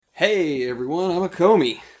Hey everyone, I'm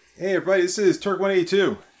Akomi. Hey everybody, this is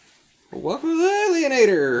Turk182. Welcome to the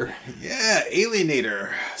Alienator. Yeah,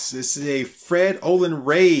 Alienator. So this is a Fred Olen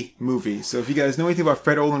Ray movie. So if you guys know anything about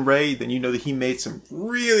Fred Olen Ray, then you know that he made some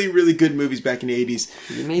really, really good movies back in the 80s.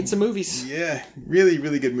 He made some movies. Yeah, really,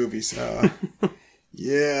 really good movies.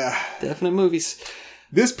 Yeah. Definite movies.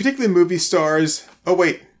 This particular movie stars... Oh,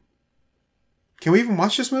 wait. Can we even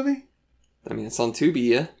watch this movie? I mean, it's on Tubi,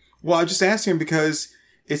 yeah? Well, I'm just asking because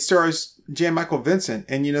it stars Jan Michael Vincent.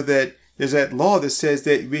 And you know that there's that law that says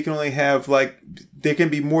that we can only have, there can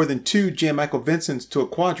be more than two Jan Michael Vincents to a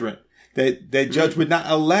quadrant. That judge would not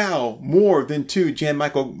allow more than two Jan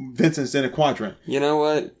Michael Vincents in a quadrant. You know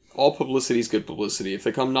what? All publicity is good publicity. If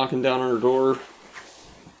they come knocking down on our door,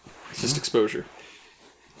 it's just exposure.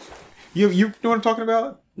 You know what I'm talking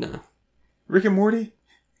about? No. Rick and Morty?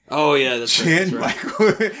 Oh, yeah, that's right. Jan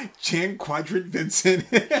Michael, Jan Quadrant Vincent.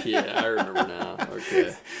 Yeah, I remember now.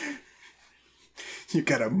 Okay. You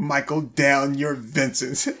gotta Michael down your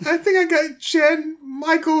Vincents. I think I got Jan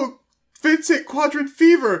Michael Vincent Quadrant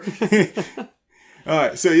Fever.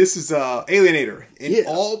 Alright, so this is Alienator. An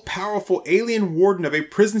all-powerful alien warden of a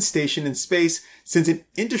prison station in space sends an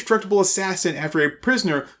indestructible assassin after a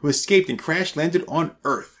prisoner who escaped and crash-landed on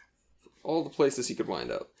Earth. All the places he could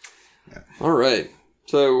wind up. Yeah. Alright.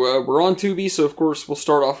 So, we're on Tubi, so of course we'll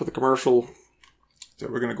start off with a commercial. So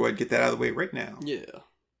we're going to go ahead and get that out of the way right now. Yeah.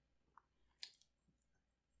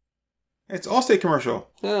 It's Allstate commercial.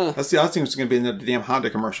 Yeah. That's the other thing. It's going to be another damn Honda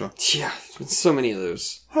commercial. Yeah, there's been so many of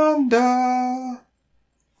those. Honda.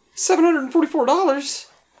 $744?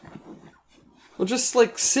 Well, just,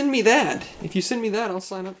 send me that. If you send me that, I'll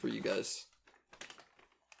sign up for you guys.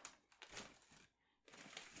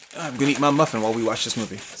 I'm going to eat my muffin while we watch this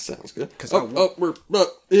movie. Sounds good. Oh,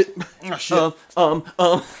 shit.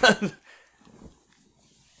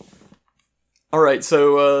 Alright,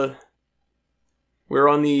 so, we're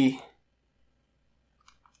on the...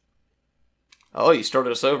 Oh, you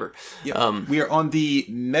started us over. Yep. We are on the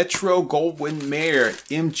Metro Goldwyn Mayer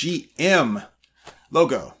MGM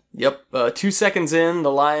logo. Yep. 2 seconds in,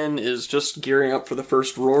 the lion is just gearing up for the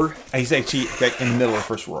first roar. He's actually in the middle of the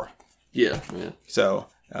first roar. Yeah. So,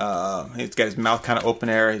 he's got his mouth kind of open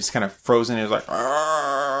there. He's kind of frozen. He's like,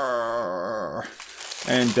 arr.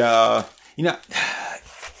 And, I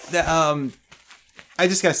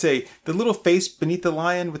just gotta say, the little face beneath the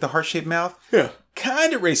lion with the heart-shaped mouth. Yeah.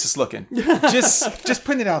 Kind of racist looking. just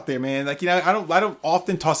putting it out there, man. I don't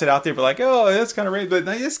often toss it out there, but oh, that's kind of racist. But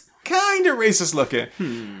it's kind of racist looking.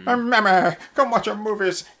 Mama, come watch our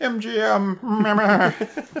movies. MGM, mama.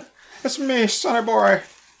 It's me, Sonny Boy.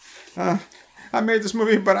 I made this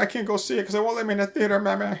movie, but I can't go see it because they won't let me in the theater,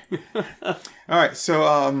 mama. All right,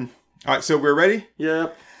 so we're ready?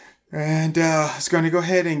 Yep. And it's going to go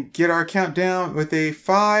ahead and get our countdown with a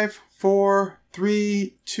 5, 4,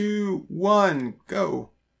 3, 2, 1,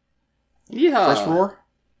 go. Yeah. First roar.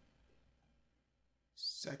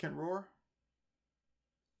 Second roar.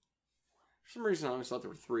 For some reason, I always thought there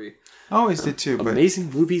were 3. I always did too, but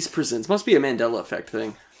Amazing Movies Presents. Must be a Mandela Effect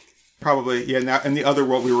thing. probably, yeah. Now, in the other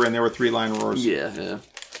world we were in, there were 3-line roars. Yeah.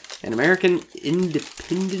 An American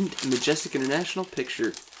independent majestic international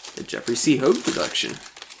picture. A Jeffrey C. Hoag production.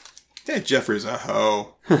 That Jeffrey's a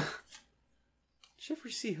hoe.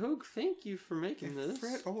 Jeffrey C. Hoag, thank you for making this.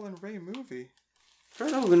 Fred Olen Ray movie.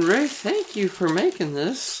 Fred Olen Ray, thank you for making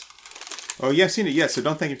this. Oh, you haven't seen it yet, so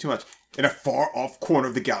don't thank him too much. In a far-off corner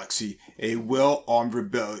of the galaxy, a well-armed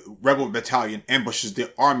rebel battalion ambushes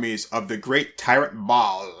the armies of the great tyrant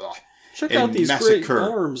Baal. Check out these great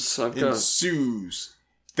arms I've got. Ensues.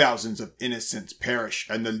 Thousands of innocents perish,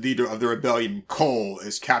 and the leader of the rebellion, Cole,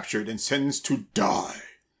 is captured and sentenced to die.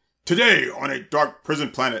 Today, on a dark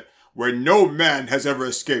prison planet where no man has ever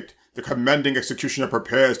escaped, the commanding executioner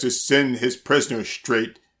prepares to send his prisoner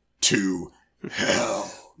straight to hell.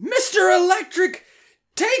 Mr. Electric,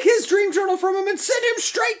 take his dream journal from him and send him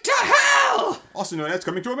straight to hell! Also known as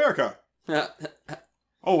Coming to America.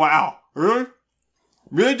 Oh, wow. Really?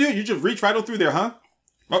 Really, dude? You just reach right on through there, huh?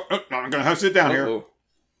 Oh, I'm going to have to sit down here.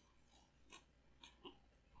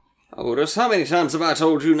 Otis, how many times have I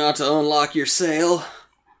told you not to unlock your cell?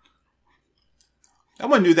 I'm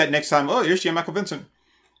going to do that next time. Oh, here's Jan Michael Vincent.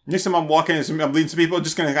 Next time I'm walking and I'm leading some people, I'm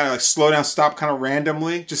just going to kind of slow down, stop kind of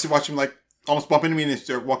randomly, just to watch them almost bump into me and they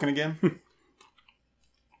start walking again.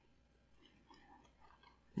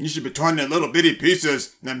 You should be torn in little bitty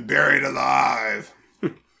pieces and buried alive.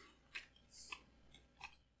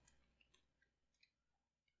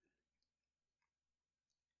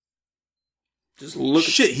 Just look.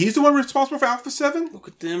 Shit, he's the one responsible for Alpha 7? Look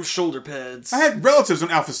at them shoulder pads. I had relatives on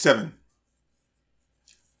Alpha 7.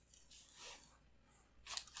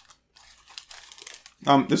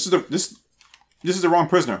 This is the wrong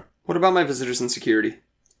prisoner. What about my visitor's insecurity?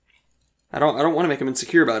 I don't want to make him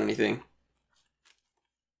insecure about anything.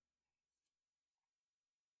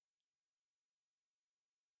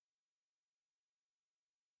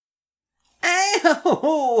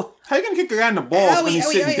 Ow! How you gonna kick a guy in the balls when he's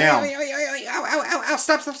sitting down? Ow!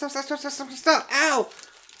 Stop! Ow!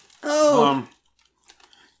 Oh!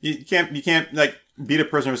 You can't like beat a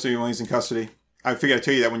prisoner when he's in custody. I figured I'd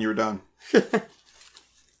tell you that when you were done.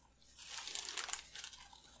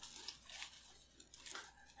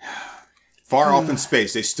 Far off in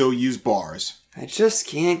space, they still use bars. I just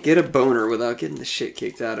can't get a boner without getting the shit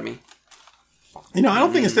kicked out of me. You know, I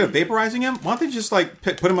don't think instead of vaporizing him, why don't they just like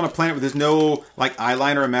put him on a planet where there's no like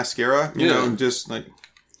eyeliner or mascara? You know, and just like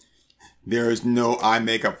there is no eye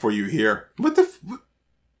makeup for you here. What the?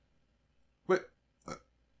 What?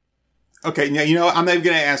 Okay, now you know I'm not even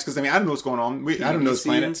gonna ask because I mean I don't know what's going on. I don't know this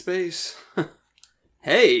planet in space.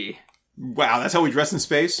 Hey! Wow, that's how we dress in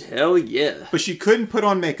space. Hell yeah! But she couldn't put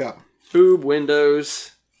on makeup. Boob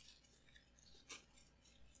windows.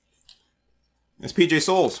 It's PJ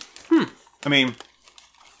Souls. I mean,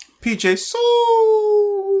 PJ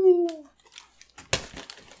Soul.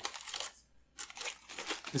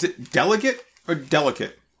 Is it delegate or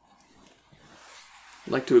delicate?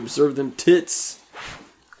 I like to observe them tits.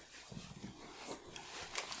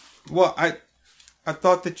 Well, I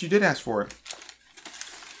thought that you did ask for it.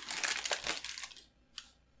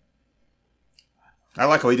 I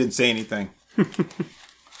like how he didn't say anything.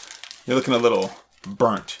 You're looking a little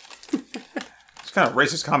burnt. It's kind of a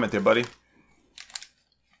racist comment there, buddy.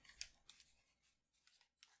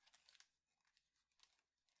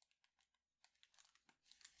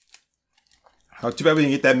 Oh, too bad we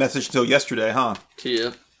didn't get that message until yesterday, huh?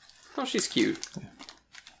 Yeah. Oh, she's cute.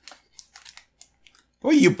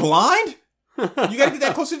 What, are you blind? You gotta get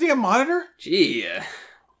that closer to your monitor? Gee.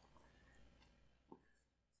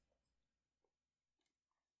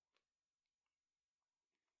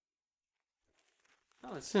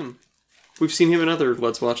 Oh, it's him. We've seen him in other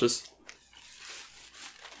Let's Watches.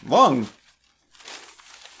 Lung.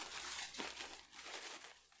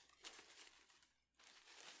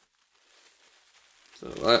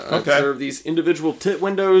 So I observe these individual tit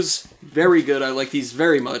windows. Very good. I like these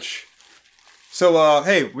very much. So,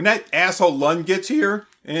 hey, when that asshole Lund gets here,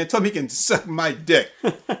 and tell him he can suck my dick.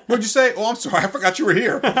 What'd you say? Oh, I'm sorry. I forgot you were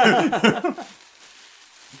here.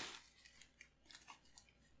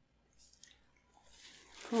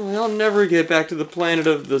 Oh, I'll never get back to the planet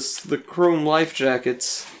of the chrome life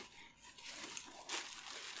jackets.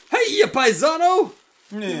 Hey, you paisano!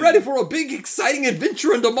 You ready for a big, exciting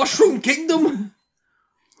adventure in the Mushroom Kingdom?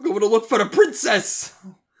 We're going to look for the princess!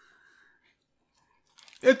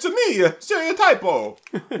 It's me, Stereotypo!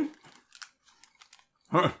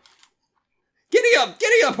 Huh. Giddy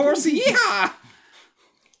up, horsey! Yeehaw!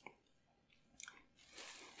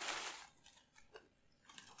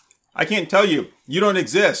 I can't tell you. You don't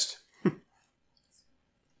exist.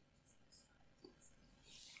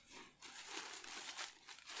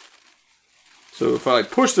 So if I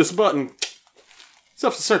push this button,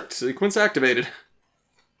 self-destruct sequence activated.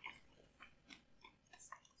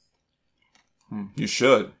 You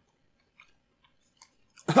should.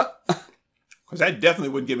 Because that definitely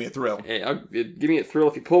wouldn't give me a thrill. Hey, it'd give me a thrill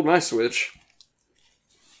if you pulled my switch.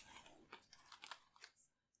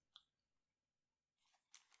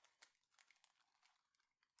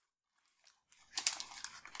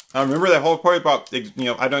 I remember that whole part about,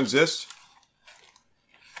 I don't exist?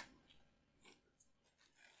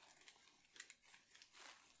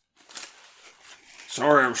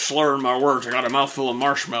 Sorry, I'm slurring my words. I got a mouthful of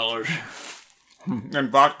marshmallows. And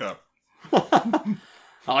vodka. I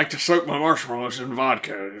like to soak my marshmallows in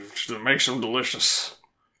vodka. It makes them delicious.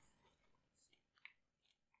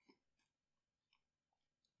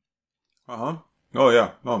 Uh-huh. Oh,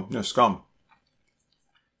 yeah. Oh, yeah, scum.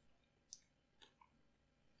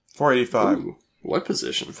 485. Ooh, what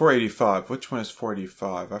position? 485. Which one is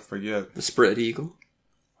 485? I forget. The spread eagle.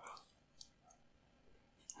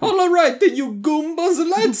 Alright then, you Goombas,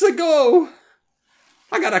 let's go!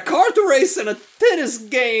 I got a kart race and a tennis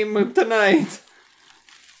game tonight.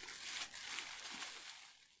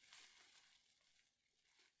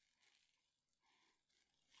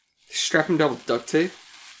 Strap him down with duct tape.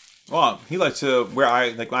 Well, he likes to wear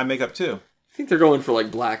eye makeup too. I think they're going for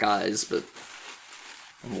like black eyes, but...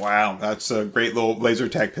 Wow, that's a great little laser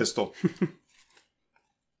tag pistol.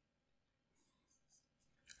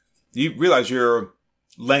 You realize you're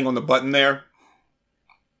laying on the button there?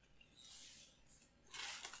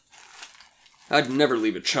 I'd never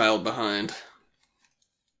leave a child behind.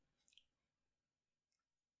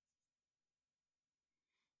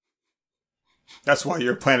 That's why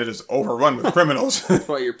your planet is overrun with criminals. That's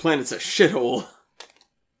why your planet's a shithole.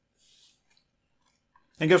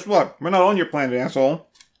 And guess what? We're not on your planet, asshole.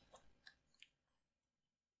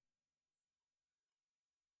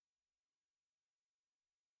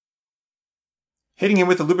 Hitting him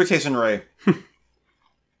with the lubrication ray.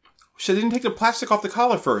 Shit, they didn't take the plastic off the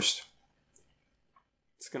collar first.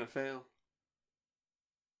 It's gonna fail.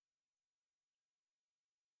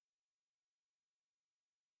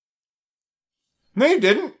 No, you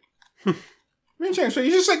didn't. You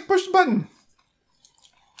just like push the button.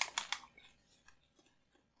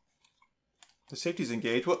 The safety's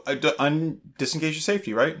engaged. Well, disengage your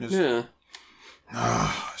safety, right? Yeah.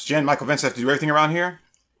 Does Jan Michael Vince have to do everything around here?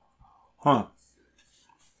 Huh.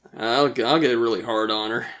 I'll get really hard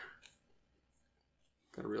on her.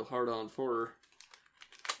 Got a real hard on for her.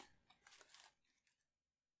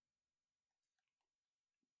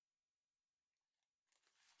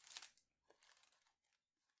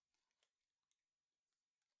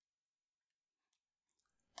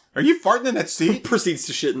 Are you farting in that seat? Proceeds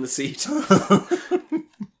to shit in the seat. Habada,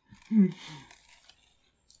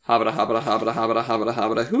 habada, habada, habada, habada,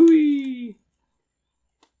 habada, hooey.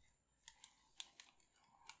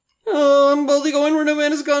 Oh, I'm boldly going where no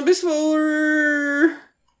man has gone before.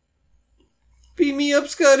 Beat me up,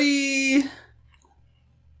 Scotty.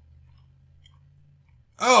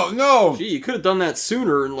 Oh, no. Gee, you could have done that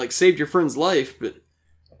sooner and, like, saved your friend's life, but...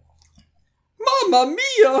 Mamma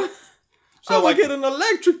mia! So, I'm like, getting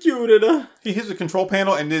electrocuted. he hits the control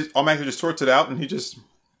panel and it automatically just sorts it out and he just...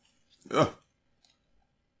 Ow,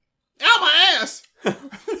 my ass!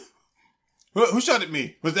 Who shot at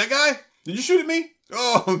me? Was that guy? Did you shoot at me?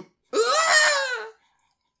 Oh.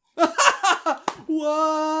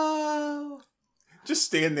 Wow! Just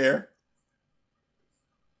stand there.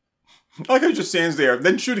 I like how he just stands there.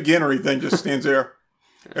 Then shoot again or anything. Just stands there.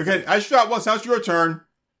 Okay, I shot once. Now it's your turn.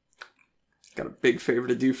 Got a big favor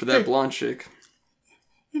to do for that blonde chick.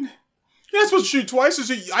 You're not supposed to shoot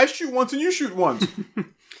twice. I shoot once and you shoot once.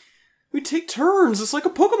 We take turns. It's like a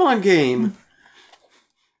Pokemon game.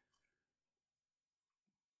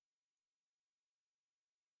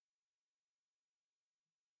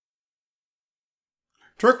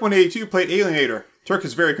 Turk 182 played Alienator. Turk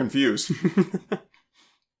is very confused.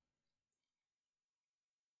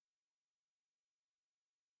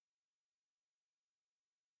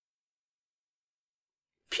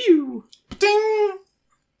 Pew! Ding!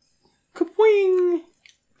 Kapwing!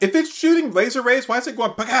 If it's shooting laser rays, why is it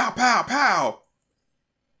going pow, pow, pow?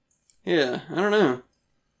 Yeah, I don't know.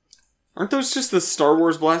 Aren't those just the Star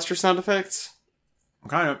Wars blaster sound effects?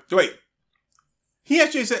 Kind of. Wait. He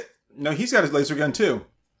actually said... No, he's got his laser gun too.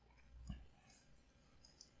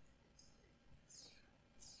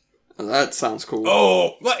 Oh, that sounds cool.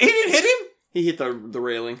 Oh! What? He didn't hit him? He hit the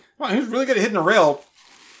railing. Wow, he was really good at hitting a rail.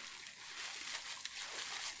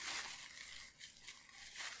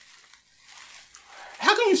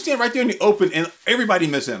 How can you stand right there in the open and everybody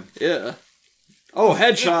miss him? Yeah. Oh,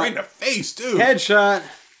 headshot. Right in the face, dude. Headshot.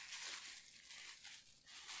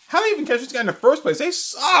 How do they even catch this guy in the first place? They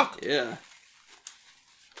suck. Yeah.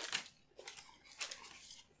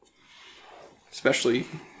 Especially...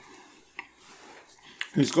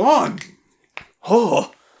 He's gone.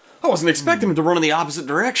 Oh, I wasn't expecting him to run in the opposite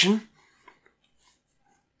direction.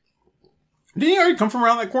 Didn't he already come from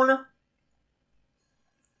around that corner?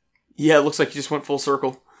 Yeah, it looks like he just went full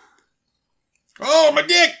circle. Oh, my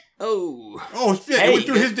dick! Oh. Oh, shit. Hey, It went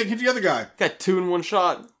through his dick into the other guy. Got 2 in 1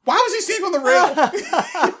 shot. Why was he standing on the rail?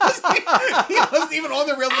 He wasn't even on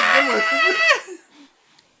the rail to begin with.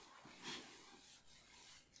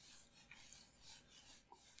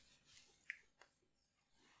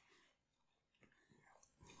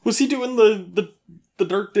 Was he doing the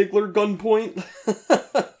Dirk Diggler gunpoint?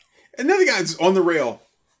 And then the guy's on the rail.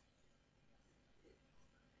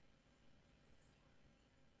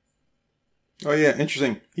 Oh, yeah,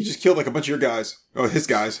 interesting. He just killed like a bunch of your guys. Oh, his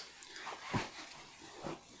guys.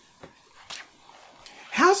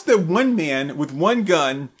 How's the one man with one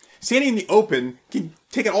gun standing in the open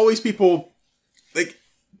taking all these people, like...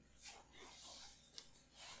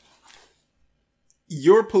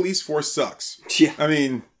 Your police force sucks. Yeah. I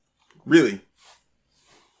mean, really.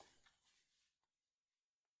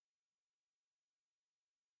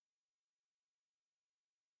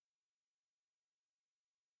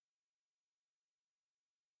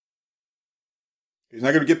 He's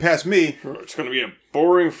not going to get past me. It's going to be a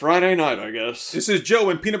boring Friday night, I guess. This is Joe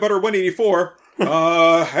in Peanut Butter 184.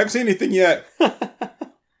 I haven't seen anything yet.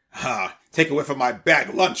 Take a whiff of my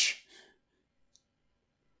bag lunch.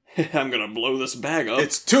 I'm going to blow this bag up.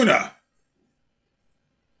 It's tuna.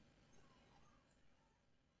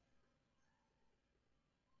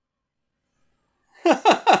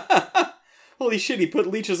 Holy shit, he put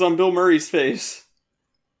leeches on Bill Murray's face.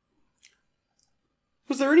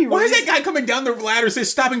 Was there any Why is reason- that guy coming down the ladder instead of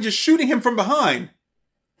stopping, just shooting him from behind?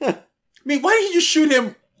 I mean, why did he just shoot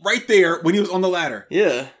him right there when he was on the ladder?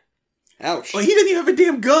 Yeah. Ouch. Well, he didn't even have a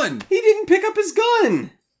damn gun. He didn't pick up his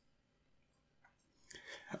gun.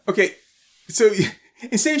 Okay, so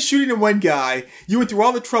instead of shooting at one guy, you went through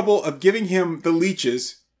all the trouble of giving him the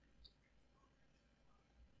leeches.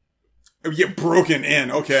 Oh, yeah, broken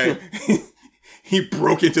in, okay. He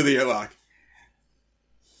broke into the airlock.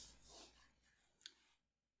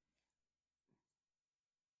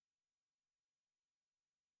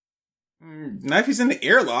 Now if he's in the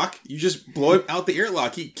airlock, you just blow him out the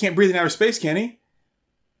airlock. He can't breathe in outer space, can he?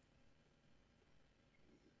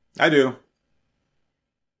 I do.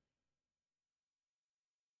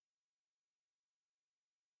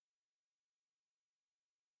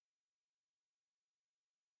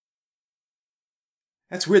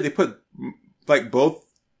 That's weird. They put like both.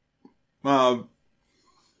 They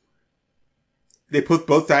put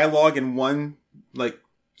both dialogue in one like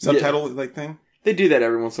subtitle like thing. They do that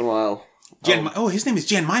every once in a while. His name is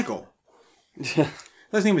Jan Michael.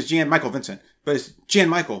 His name is Jan Michael Vincent, but it's Jan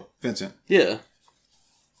Michael Vincent. Yeah.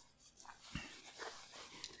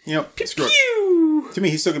 You know, screw it. Pew! To me,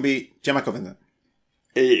 he's still gonna be Jan Michael Vincent.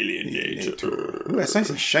 Alienator. Ooh, that's nice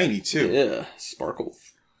and shiny too. Yeah.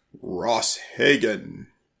 Sparkles. Ross Hagen.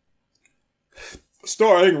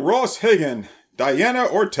 Starring Ross Hagen, Diana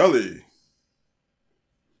Ortelli.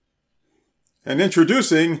 And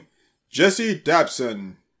introducing Jesse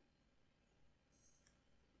Dabson.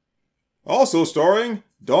 Also starring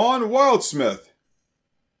Dawn Wildsmith.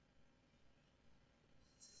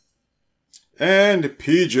 And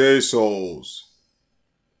PJ Souls.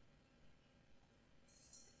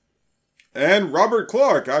 And Robert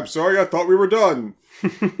Clark. I'm sorry, I thought we were done.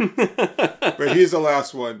 But he's the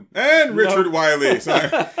last one. And Richard Wiley. Sorry,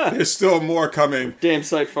 there's still more coming. Damn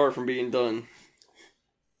sight far from being done.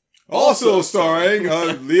 Also starring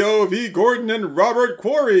Leo V. Gordon and Robert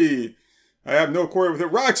Quarry. I have no quarry with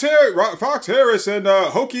it. Fox Harris and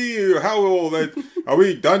Hokey Howell. Are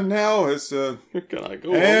we done now? It's Can I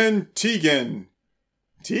go and Tegan.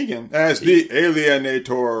 Tegan as the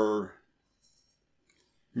Alienator.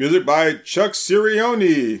 Music by Chuck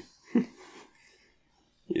Sirioni.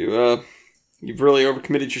 You've really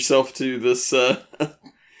overcommitted yourself to this to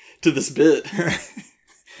this bit.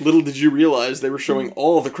 Little did you realize they were showing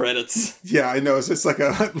all the credits. Yeah, I know. It's like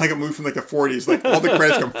a movie from like the 40s. Like all the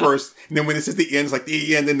credits come first, and then when it says the end, it's like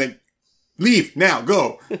the end, and then leave now,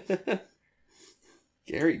 go.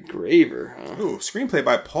 Gary Graver, huh? Ooh, screenplay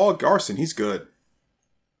by Paul Garson. He's good.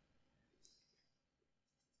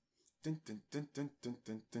 Dun, dun, dun, dun, dun,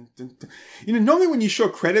 dun, dun, dun, dun. You know, normally when you show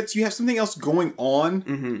credits, you have something else going on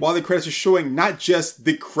while the credits are showing, not just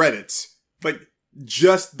the credits, like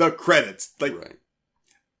just the credits. Like, Right.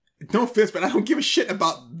 no offense, but I don't give a shit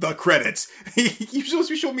about the credits. You're supposed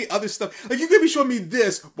to be showing me other stuff. Like, you could be showing me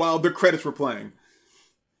this while the credits were playing.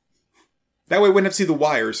 That way I wouldn't have to see the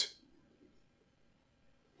wires.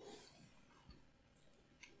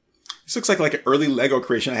 This looks like an early Lego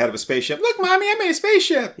creation I had of a spaceship. Look, Mommy, I made a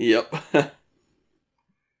spaceship! Yep.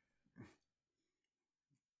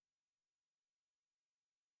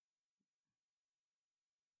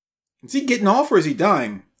 Is he getting off or is he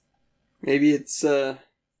dying? Maybe it's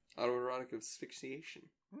autoerotic asphyxiation.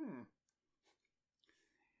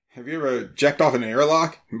 Have you ever jacked off in an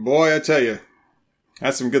airlock? Boy, I tell you,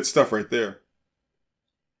 that's some good stuff right there.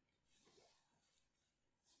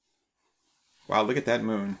 Wow, look at that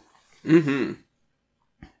moon. Mm-hmm.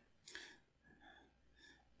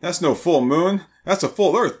 That's no full moon. That's a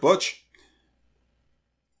full Earth, Butch.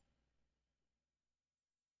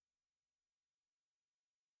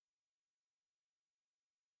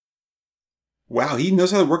 Wow, he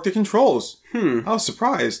knows how to work the controls. I was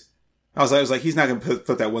surprised. I was like, he's not going to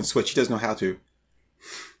flip that one switch. He doesn't know how to.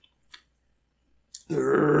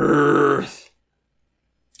 Earth.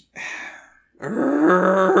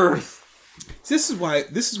 Earth. This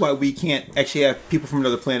is why we can't actually have people from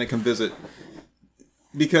another planet come visit.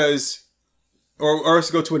 Because, or us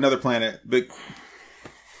go to another planet. But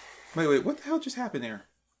wait, what the hell just happened there?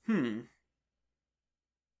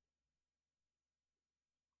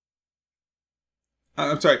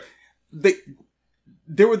 I'm sorry.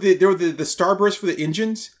 There were the starbursts for the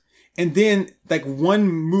engines, and then like one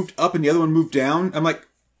moved up and the other one moved down. I'm like,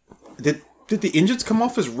 did the engines come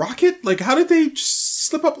off as rocket? Like, how did they just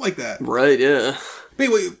slip up like that? Right, yeah.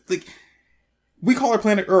 Wait, like, we call our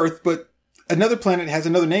planet Earth, but another planet has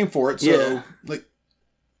another name for it, so, Yeah. like...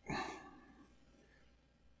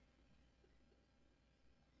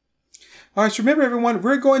 All right, so remember, everyone,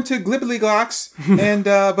 we're going to Glibblyglox, and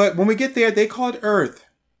but when we get there, they call it Earth.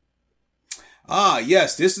 Ah,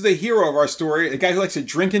 yes, this is the hero of our story, the guy who likes to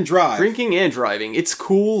drink and drive. Drinking and driving. It's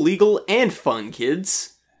cool, legal, and fun,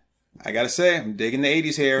 kids. I gotta say, I'm digging the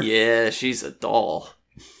 80s here. Yeah, she's a doll.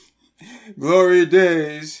 Glory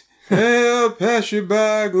days. I'll pass you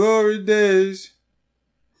by, glory days.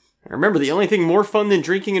 Remember, the only thing more fun than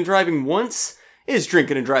drinking and driving once is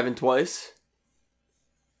drinking and driving twice.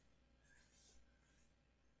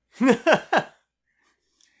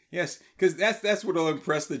 Yes, because that's what'll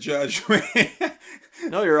impress the judge.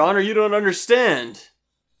 No, Your Honor, you don't understand.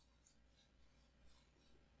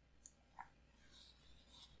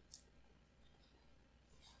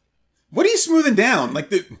 What are you smoothing down? Like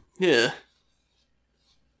the... Yeah.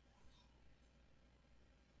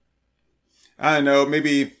 I don't know,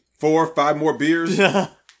 maybe 4 or 5 more beers?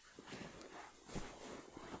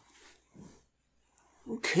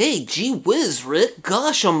 Okay, gee whiz, Rick.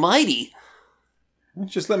 Gosh almighty.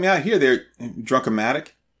 Just let me out here there, drunk-o-matic.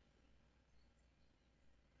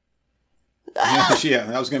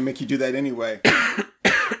 Yeah, I was going to make you do that anyway.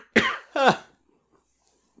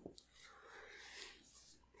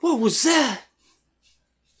 What was that?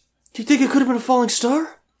 Do you think it could have been a falling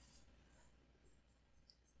star?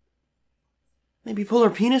 Maybe pull our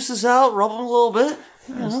penises out, rub them a little bit?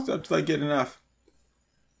 Stop till I get enough.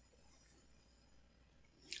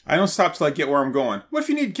 I don't stop till I get where I'm going. What if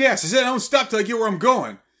you need gas? I said I don't stop till I get where I'm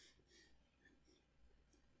going.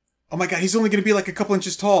 Oh my god, he's only going to be like a couple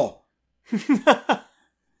inches tall. He's going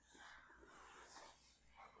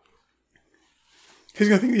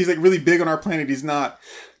to think he's like really big on our planet. He's not.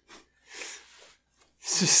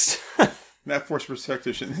 It's just... That force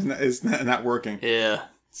protection is not working. Yeah.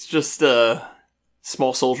 It's just,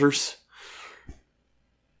 small soldiers.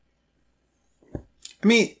 I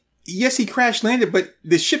mean, yes, he crash landed, but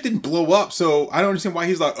the ship didn't blow up, so I don't understand why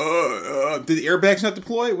he's like, did the airbags not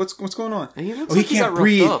deploy? What's going on? He can't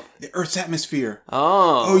breathe the Earth's atmosphere.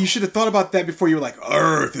 Oh, you should have thought about that before you were like,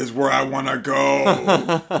 Earth is where I want to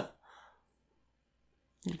go.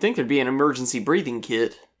 You'd think there'd be an emergency breathing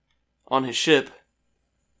kit on his ship.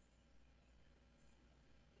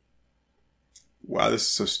 Wow, this is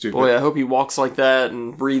so stupid. Boy, I hope he walks like that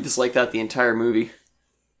and breathes like that the entire movie.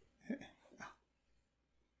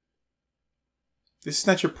 This is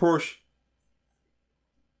not your Porsche.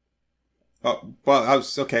 Oh, well, I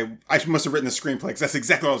was, okay. I must have written the screenplay, because that's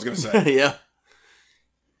exactly what I was going to say. Yeah.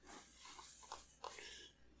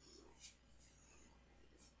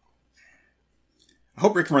 I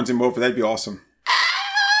hope Rick runs him over. That'd be awesome.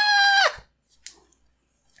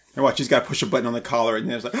 And watch, he's got to push a button on the collar, and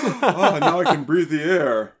then it's like, oh, now I can breathe the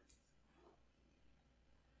air.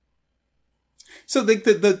 So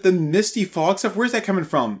the misty fog stuff, where's that coming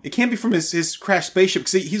from? It can't be from his crashed spaceship,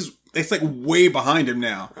 because it's like way behind him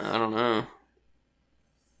now. I don't know.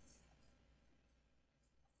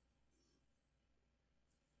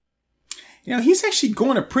 You know, he's actually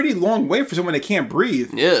going a pretty long way for someone that can't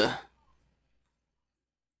breathe. Yeah.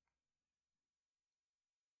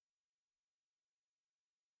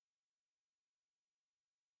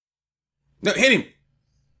 No, hit him!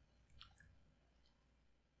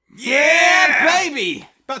 Yeah, baby!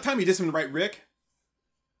 About time you did something right, Rick.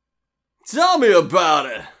 Tell me about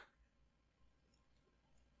it.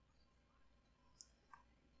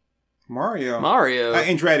 Mario.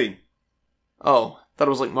 Andretti. Oh, thought it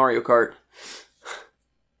was like Mario Kart.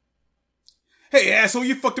 Hey, asshole,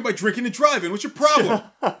 you fucked up by drinking and driving. What's your problem?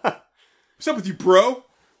 What's up with you, bro?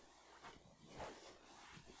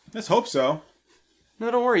 Let's hope so. No,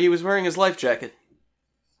 don't worry. He was wearing his life jacket.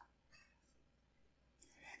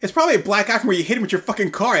 It's probably a black eye from where you hit him with your fucking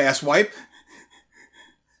car, asswipe.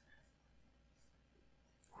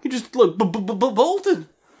 He just, look, bolted.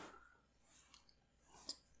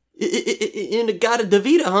 In a Gata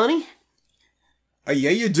Davida, honey. Yeah,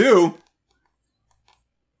 you do.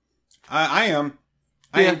 I am.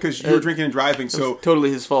 I am, because you were drinking and driving, so... Totally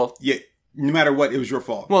his fault. Yeah, no matter what, it was your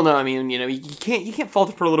fault. Well, no, I mean, you know, you can't fault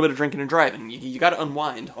it for a little bit of drinking and driving. You got to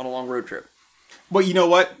unwind on a long road trip. Well, you know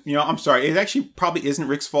what? I'm sorry. It actually probably isn't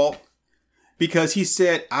Rick's fault. Because he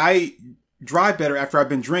said, I drive better after I've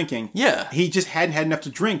been drinking. Yeah. He just hadn't had enough to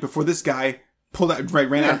drink before this guy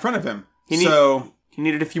ran out in front of him. He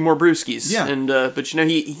needed a few more brewskis. Yeah. And, but, you know,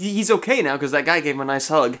 he's okay now because that guy gave him a nice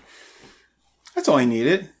hug. That's all he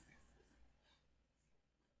needed.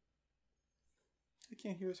 I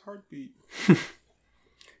can't hear his heartbeat.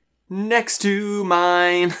 Next to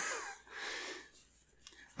mine.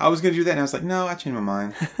 I was going to do that, and I was like, no, I changed my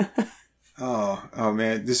mind. oh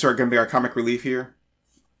man. This is going to be our comic relief here?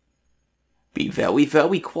 Be very,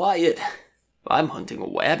 very quiet. I'm hunting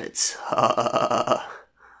wabbits.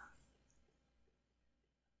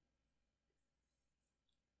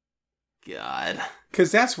 God.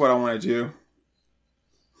 Because that's what I want to do.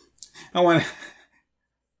 I want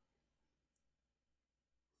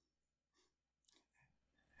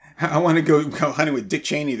to go hunting with Dick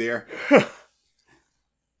Cheney there.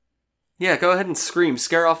 Yeah, go ahead and scream.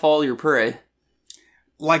 Scare off all your prey.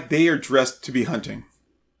 Like they are dressed to be hunting.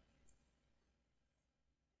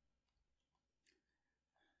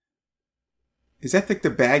 Is that like the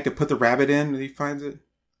bag to put the rabbit in when he finds it?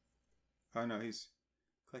 Oh no, he's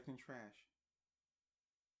collecting trash.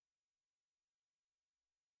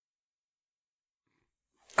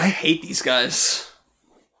 I hate these guys.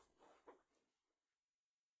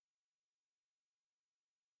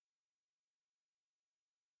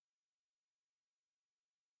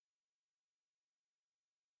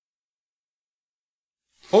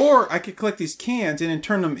 Or I could collect these cans and then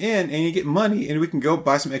turn them in and you get money and we can go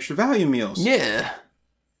buy some extra value meals. Yeah.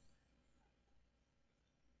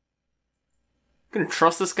 Gonna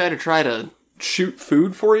trust this guy to try to shoot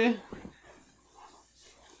food for you?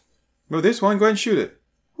 Well, there's one. Go ahead and shoot it.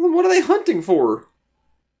 Well, what are they hunting for?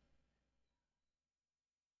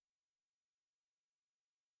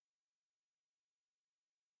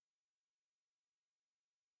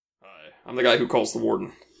 Hi, I'm the guy who calls the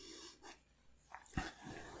warden.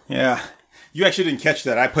 Yeah. You actually didn't catch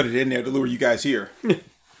that. I put it in there to lure you guys here.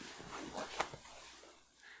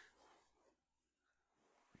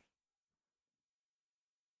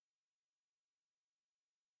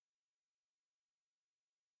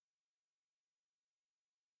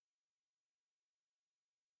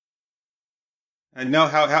 And no,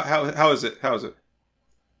 how is it? How is it?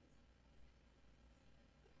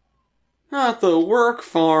 Not the work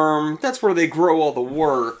farm. That's where they grow all the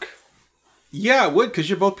work. Yeah, it would, because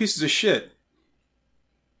you're both pieces of shit.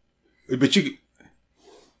 But you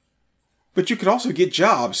could also get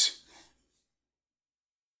jobs.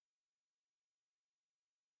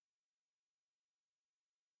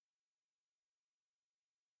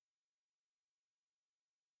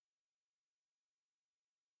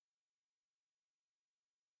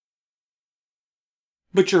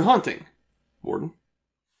 But you're hunting, warden.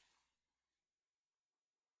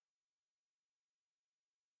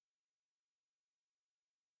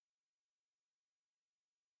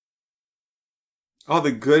 All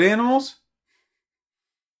the good animals?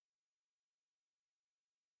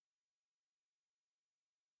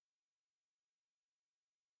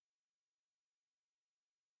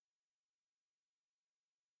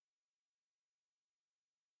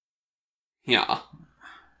 Yeah.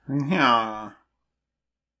 Yeah.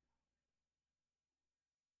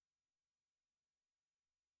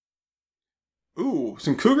 Ooh,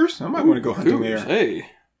 some cougars? I might want to go hunting Cougars, there. hey.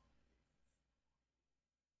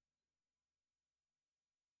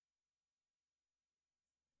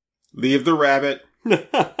 Leave the rabbit.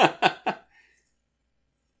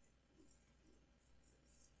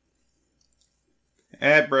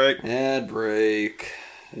 Ad break. Ad break.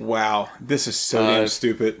 Wow, this is so damn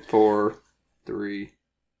stupid. 4, 3,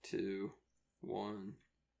 2, 1.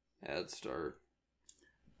 Ad start.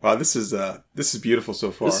 Wow, this is beautiful so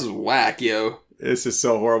far. This is whack, yo. This is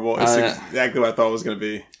so horrible. It's exactly what I thought it was going to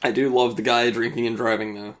be. I do love the guy drinking and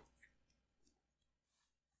driving, though.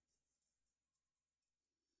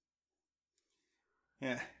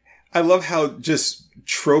 Yeah. I love how just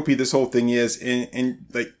tropey this whole thing is and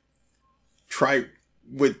like try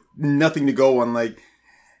with nothing to go on. Like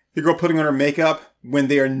the girl putting on her makeup when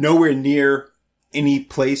they are nowhere near any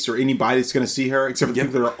place or anybody that's going to see her except for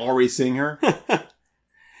people that are already seeing her.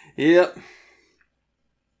 Yep.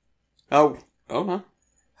 Oh no.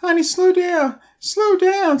 Honey, slow down. Slow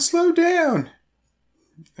down. Slow down.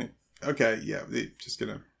 Okay, yeah, they're just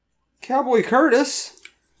gonna... Cowboy Curtis.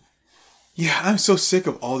 Yeah, I'm so sick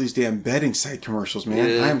of all these damn betting site commercials, man.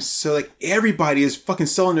 Yeah. I'm so, like, everybody is fucking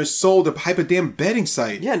selling their soul to hype a damn betting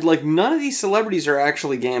site. Yeah, like, none of these celebrities are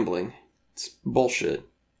actually gambling. It's bullshit.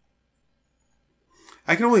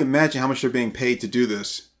 I can only imagine how much they're being paid to do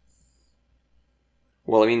this.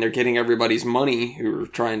 Well, I mean, they're getting everybody's money who are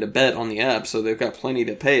trying to bet on the app, so they've got plenty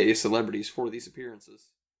to pay celebrities for these appearances.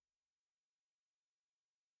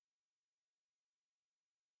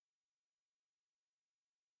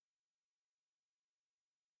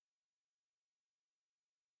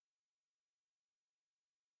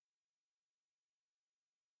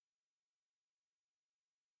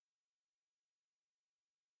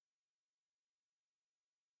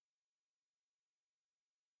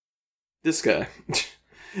 This guy.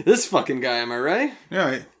 This fucking guy, am I right?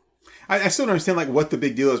 Yeah, I still don't understand, like, what the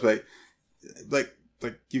big deal is, but, like,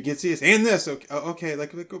 like you get this and this. Okay,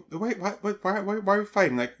 like wait, why are we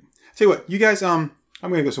fighting? Like, tell you what, you guys, I'm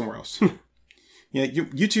gonna go somewhere else. Yeah,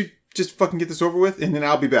 you two just fucking get this over with, and then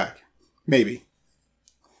I'll be back. Maybe.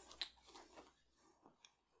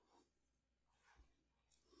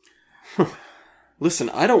 Listen,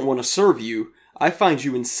 I don't want to serve you. I find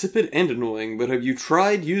you insipid and annoying, but have you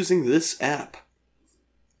tried using this app?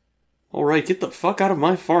 Alright, get the fuck out of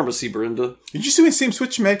my pharmacy, Brenda. Did you see the same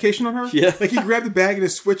switch medication on her? Yeah. Like, he grabbed the bag and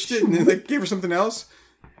just switched it, and then, like, gave her something else?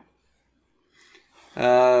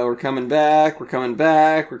 We're coming back, we're coming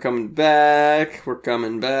back, we're coming back, we're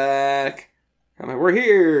coming back. We're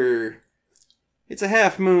here. It's a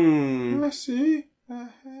half moon. I see.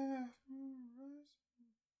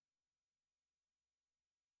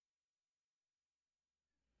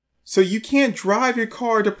 So you can't drive your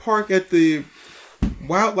car to park at the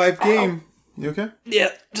wildlife game. You okay?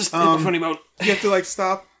 Yeah, just in a funny mode. You have to, like,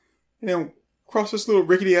 stop and then cross this little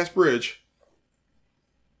rickety-ass bridge.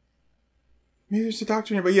 Maybe there's a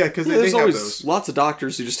doctor here, but yeah, because they there's have always those. lots of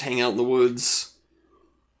doctors who just hang out in the woods.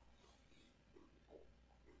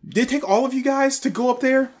 Did it take all of you guys to go up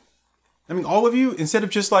there? I mean, all of you? Instead of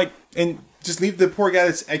just, like, and just leave the poor guy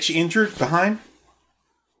that's actually injured behind?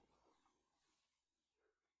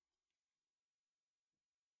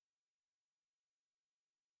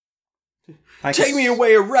 Take me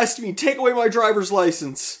away, arrest me, take away my driver's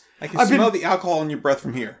license. I can smell the alcohol in your breath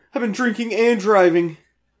from here. I've been drinking and driving.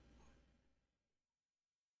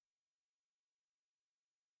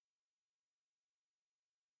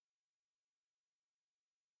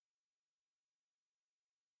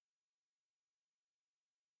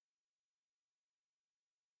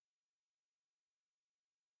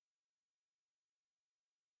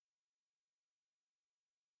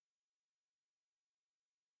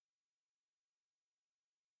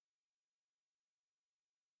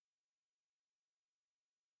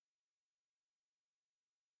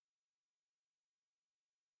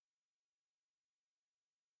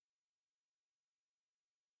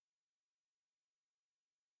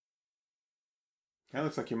 That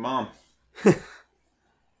looks like your mom. Your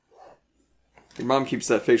mom keeps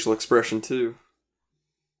that facial expression, too.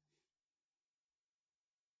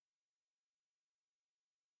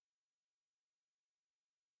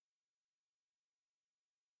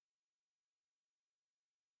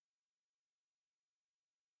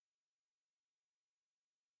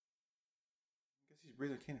 He's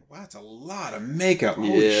really candy. Wow, that's a lot of makeup.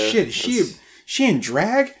 Holy Yeah, shit. Is she in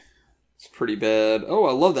drag? It's pretty bad. Oh,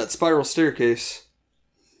 I love that spiral staircase.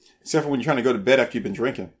 Except for when you're trying to go to bed after you've been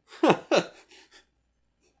drinking.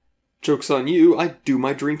 Joke's on you, I do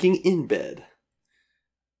my drinking in bed.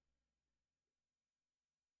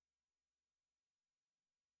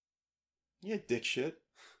 Yeah, dick shit.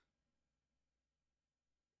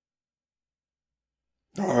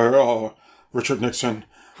 Oh, Richard Nixon,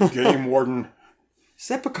 game warden. Is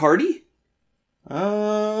that Bacardi?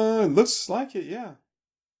 Looks like it, yeah.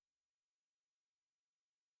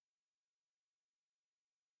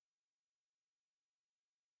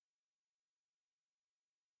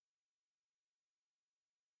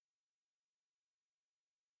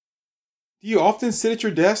 Do you often sit at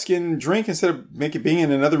your desk and drink instead of being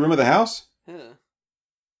in another room of the house? Yeah.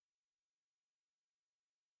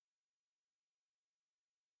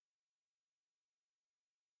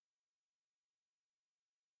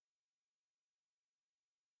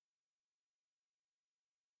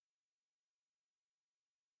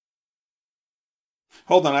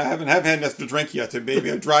 Hold on, I haven't had enough to drink yet to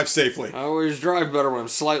maybe drive safely. I always drive better when I'm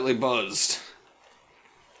slightly buzzed.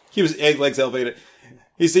 Keep his legs elevated.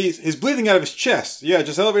 He's bleeding out of his chest. Yeah,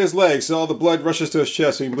 just elevate his legs so all the blood rushes to his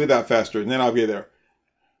chest so he can bleed out faster, and then I'll be there.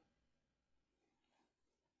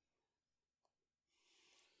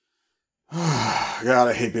 God,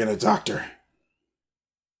 I hate being a doctor.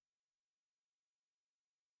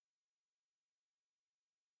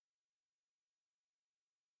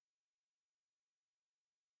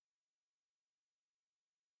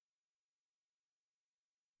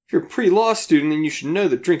 If you're a pre-law student, then you should know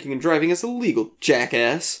that drinking and driving is illegal,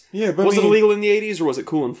 jackass. Yeah, but was it illegal in the 80s, or was it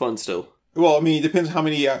cool and fun still? Well, I mean, it depends how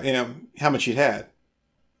many, how much you'd had.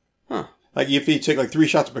 Huh. Like, if you took, like, 3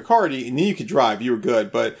 shots of Bacardi, and then you could drive, you were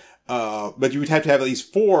good, but you would have to have at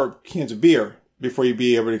least 4 cans of beer before you'd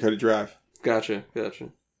be able to go to drive. Gotcha.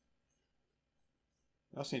 You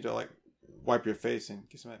also need to, like, wipe your face and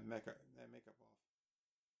get some of that makeup off.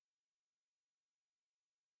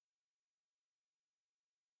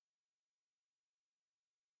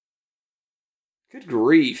 Good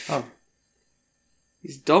grief. Oh.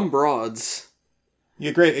 These dumb broads.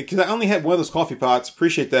 Yeah, great. Because I only had one of those coffee pots.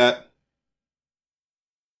 Appreciate that.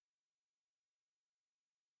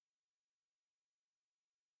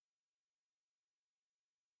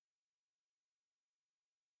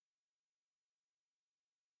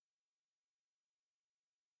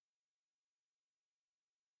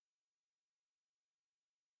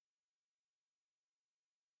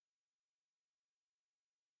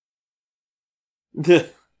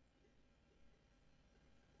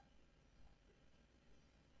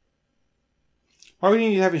 Why would you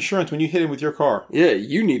need to have insurance when you hit him with your car? Yeah,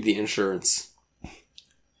 you need the insurance.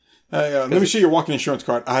 Let me see your walking insurance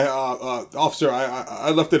card. Officer,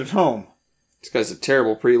 I left it at home. This guy's a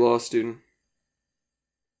terrible pre-law student.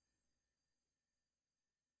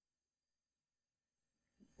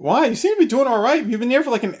 Why? You seem to be doing all right. You've been there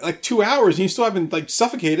for like 2 hours, and you still haven't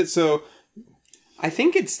suffocated. So, I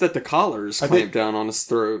think it's that the collar's clamped down on his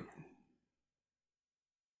throat.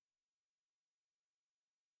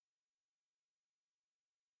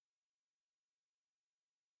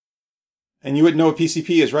 And you wouldn't know what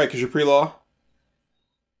PCP is, right? Because you're pre-law.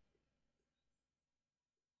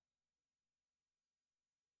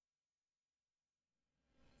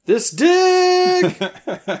 This dick.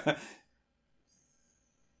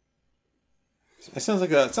 It sounds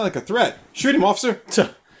like a threat. Shoot him, officer.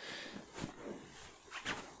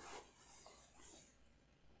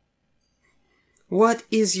 What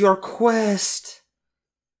is your quest?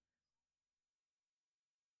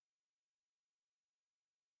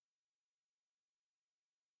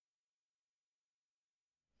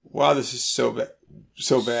 Wow, this is so bad.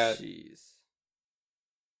 So bad. Jeez.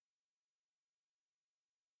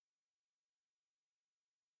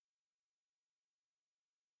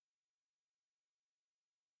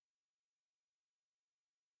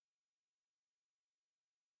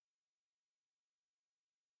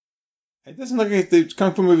 It doesn't look like the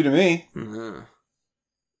Kung Fu movie to me. Uh-huh.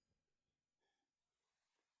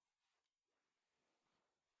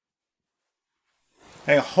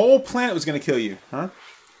 Hey, a whole planet was going to kill you, huh?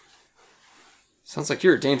 Sounds like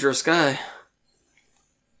you're a dangerous guy.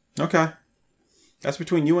 Okay. That's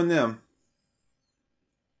between you and them.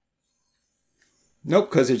 Nope,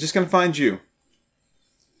 because they're just going to find you.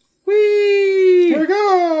 Whee! Here we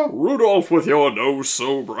go! Rudolph with your nose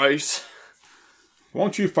so bright.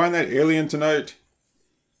 Won't you find that alien tonight?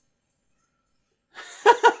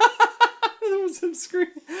 That was him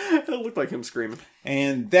screaming. It looked like him screaming.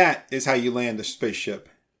 And that is how you land a spaceship.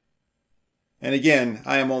 And again,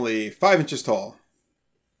 I am only 5 inches tall.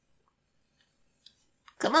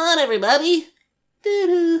 Come on, everybody.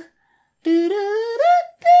 Doo-doo.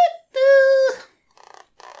 Doo-doo-doo-doo-doo.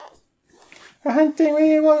 Hunting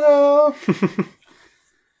we will go.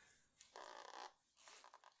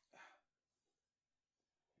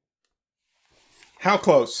 How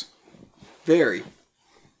close? Very.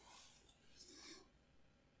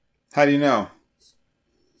 How do you know?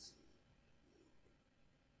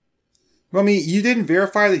 Well, I mean, you didn't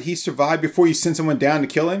verify that he survived before you sent someone down to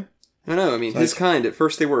kill him? I know, I mean, his kind, at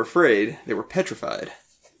first they were afraid. They were petrified.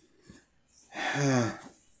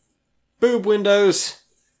 Boob windows.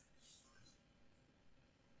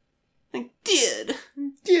 I did.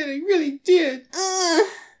 Did, I really did.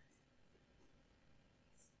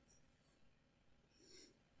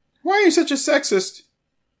 Why are you such a sexist?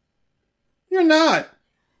 You're not.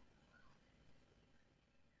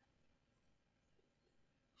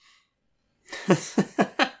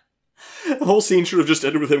 The whole scene should have just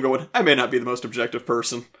ended with him going, I may not be the most objective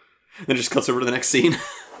person. Then just cuts over to the next scene.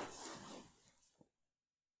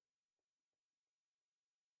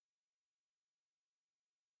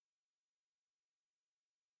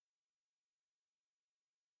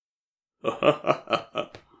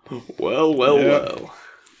 Well.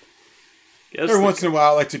 Every once in a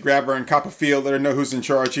while, I like to grab her and cop a feel, let her know who's in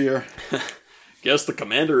charge here. Guess the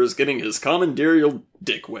commander is getting his commanderial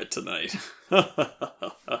dick wet tonight. Those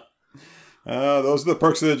are the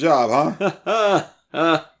perks of the job,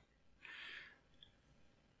 huh?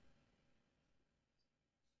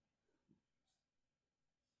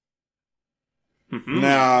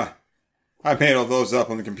 Nah, I made all those up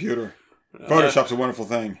on the computer. Photoshop's a wonderful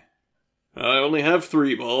thing. I only have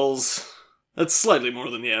 3 balls. That's slightly more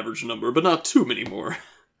than the average number, but not too many more.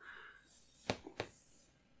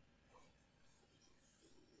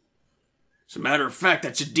 As a matter of fact,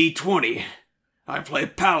 that's a D20. I play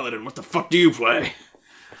Paladin. What the fuck do you play?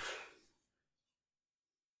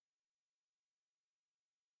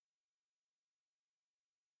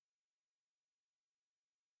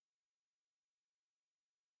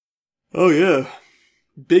 Oh yeah.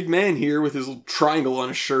 Big man here with his little triangle on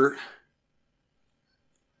his shirt.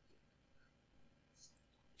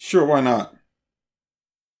 Sure, why not?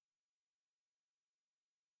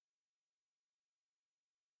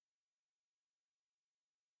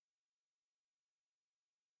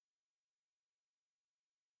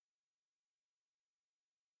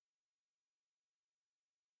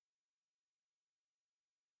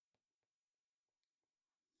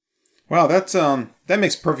 Wow, that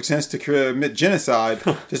makes perfect sense to commit genocide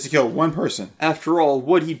just to kill one person. After all,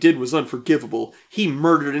 what he did was unforgivable. He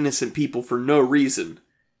murdered innocent people for no reason.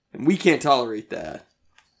 And we can't tolerate that.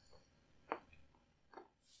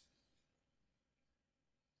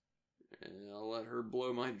 And I'll let her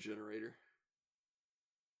blow my generator.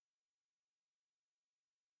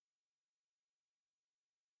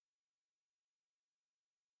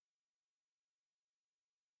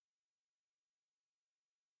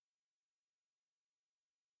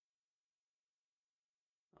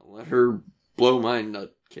 I'll let her blow my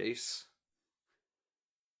nutcase.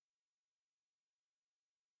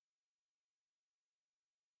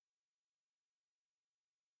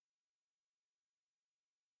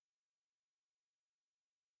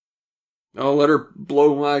 I'll let her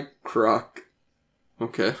blow my crock.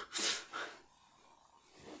 Okay.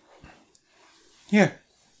 Yeah.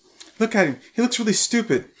 Look at him. He looks really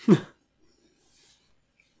stupid.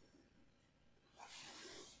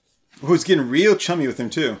 Who's getting real chummy with him,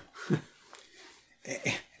 too.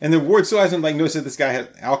 And the ward still hasn't, noticed that this guy had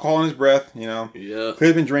alcohol in his breath, Yeah. Could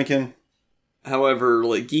have been drinking. However,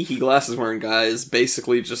 geeky glasses wearing guy is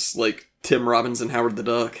basically just Tim Robbins and Howard the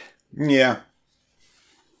Duck. Yeah.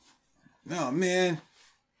 Oh, man.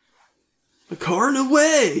 The car and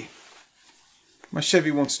away! My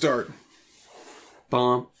Chevy won't start.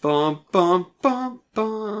 Bum, bum, bum, bum,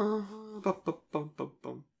 bum, bum, bum, bum, bum,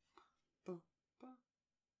 bum.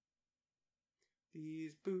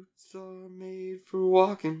 These boots are made for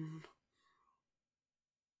walking.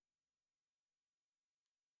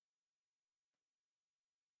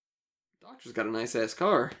 Doctor's got a nice ass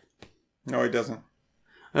car. No, he doesn't.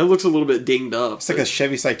 It looks a little bit dinged up. It's like a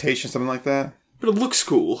Chevy Citation, something like that. But it looks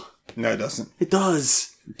cool. No, it doesn't. It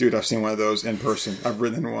does. Dude, I've seen one of those in person. I've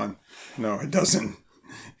ridden in one. No, it doesn't.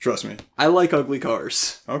 Trust me. I like ugly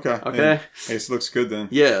cars. Okay. Okay. Hey, this looks good then.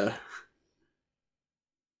 Yeah.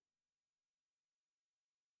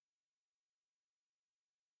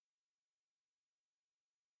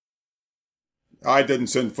 I didn't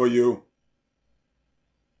send for you.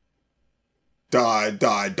 Die,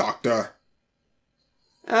 doctor.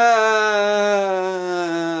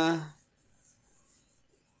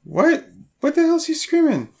 What? What the hell is he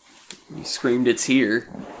screaming? He screamed, "It's here."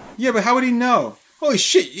 Yeah, but how would he know? Holy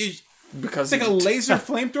shit! Because It's like a laser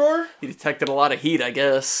flamethrower? he detected a lot of heat, I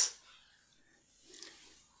guess.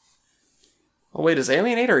 Oh wait, is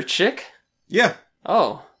Alienator a chick? Yeah.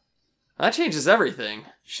 Oh. That changes everything.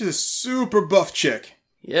 She's a super buff chick.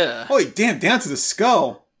 Yeah. Holy damn, down to the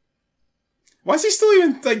skull. Why is he still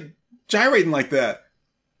even, gyrating like that?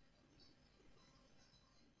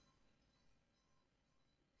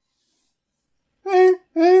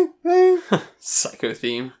 Psycho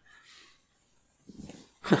theme.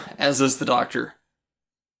 As is the Doctor.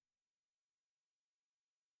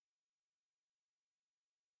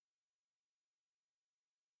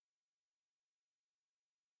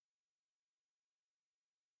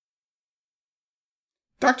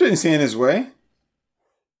 Doctor didn't stand in his way.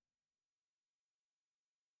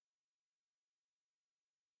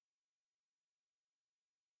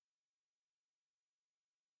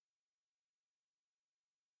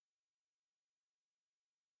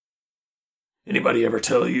 Anybody ever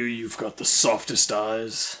tell you you've got the softest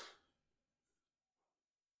eyes?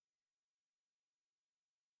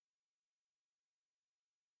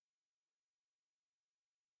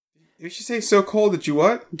 Did she say so cold that you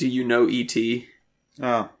what? Do you know E.T.?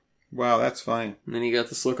 Oh, wow, that's funny. And then he got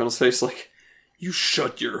this look on his face like, you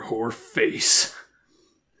shut your whore face.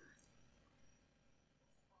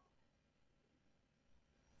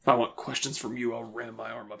 If I want questions from you, I'll ram my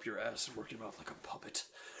arm up your ass and work your mouth like a puppet.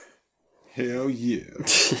 Hell yeah.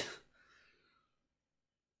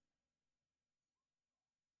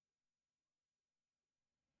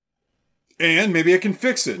 And maybe I can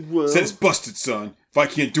fix it. Well? Said it's busted, son. If I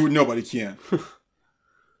can't do it, nobody can.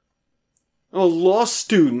 I'm a law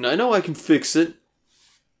student. I know I can fix it.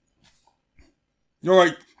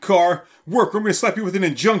 Alright, car, work. I'm going to slap you with an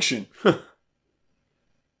injunction.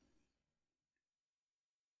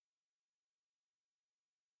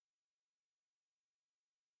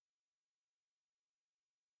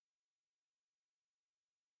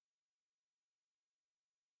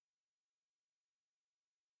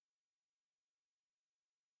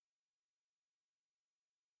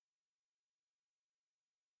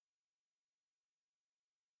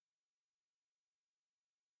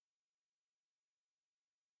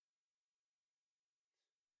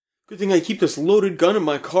 Good thing I keep this loaded gun in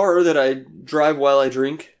my car that I drive while I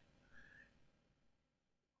drink.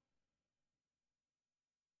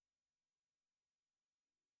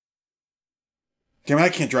 Damn it, I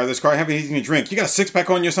can't drive this car. I haven't anything to drink. You got a six-pack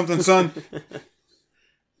on you or something, son?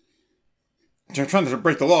 I'm trying to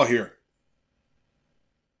break the law here.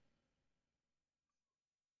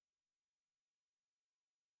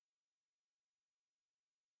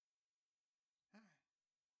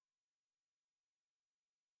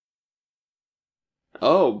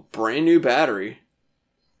 Oh, brand new battery.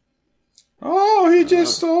 Oh, he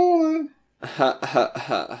just stole it. Ha ha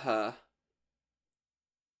ha ha.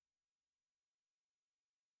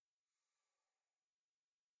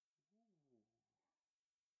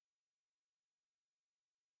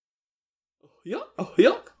 Yuck. Oh,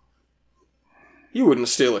 yuck. You wouldn't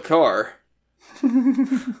steal a car.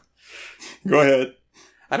 Go ahead.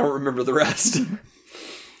 I don't remember the rest.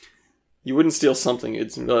 You wouldn't steal something.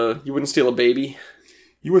 You wouldn't steal a baby.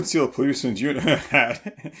 You wouldn't steal a policeman's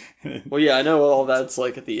hat. Well, yeah, I know all that's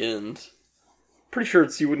like at the end. Pretty sure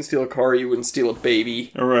it's you wouldn't steal a car, you wouldn't steal a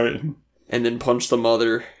baby. All right. And then punch the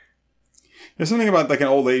mother. There's something about like an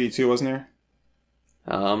old lady too, wasn't there?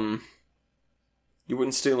 You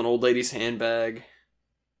wouldn't steal an old lady's handbag.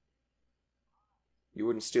 You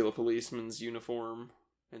wouldn't steal a policeman's uniform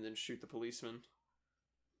and then shoot the policeman.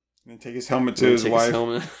 And then take his helmet to his wife. His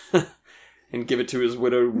helmet and give it to his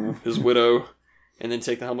widow, and then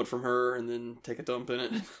take the helmet from her and then take a dump in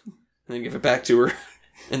it and then give it back to her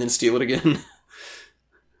and then steal it again.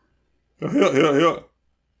 Yeah.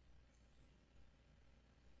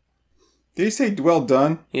 Did he say well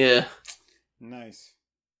done? Yeah. Nice.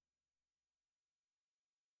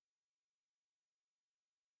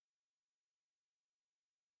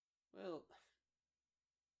 Well,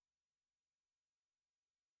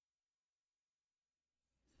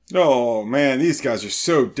 Oh man, these guys are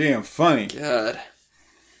so damn funny. God.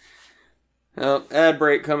 Oh, ad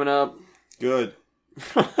break coming up. Good.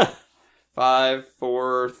 5,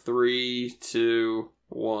 4, 3, 2,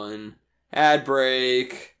 1. Ad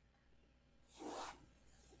break.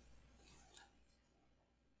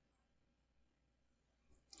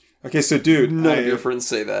 Okay, so dude, None of your friends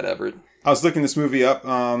say that, Everett. I was looking this movie up,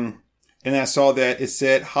 and I saw that it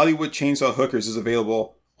said Hollywood Chainsaw Hookers is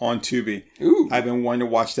available on Tubi. Ooh. I've been wanting to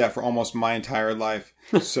watch that for almost my entire life.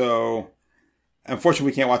 So,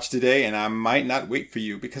 unfortunately, we can't watch it today, and I might not wait for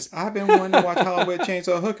you because I've been wanting to watch Hollywood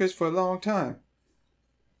Chainsaw Hookers for a long time.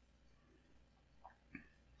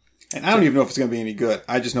 And I don't even know if it's going to be any good.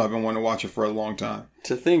 I just know I've been wanting to watch it for a long time.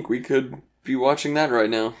 To think we could be watching that right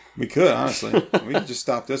now. We could, honestly. We could just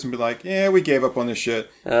stop this and be like, yeah, we gave up on this shit.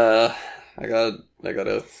 I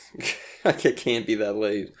gotta, I can't be that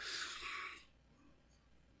late.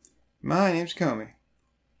 My name's Comey.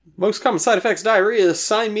 Most common side effects, diarrhea.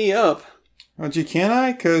 Sign me up. Oh, gee, can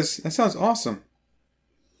I? Because that sounds awesome.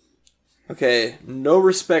 Okay, no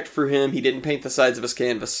respect for him. He didn't paint the sides of his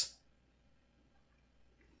canvas.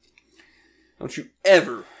 Don't you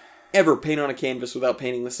ever paint on a canvas without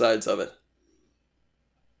painting the sides of it.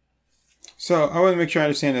 So, I want to make sure I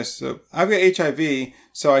understand this. So, I've got HIV,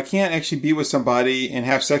 so I can't actually be with somebody and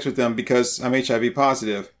have sex with them because I'm HIV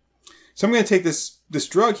positive. So, I'm going to take this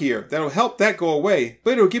drug here that'll help that go away,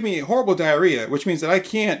 but it'll give me horrible diarrhea, which means that I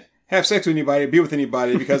can't have sex with anybody, be with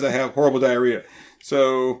anybody because I have horrible diarrhea.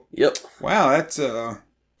 So, Yep. Wow,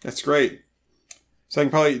 that's great. So, I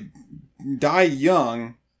can probably die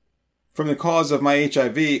young from the cause of my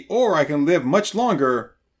HIV, or I can live much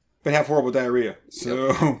longer but have horrible diarrhea.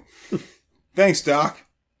 So, thanks, Doc.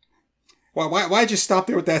 Why'd you stop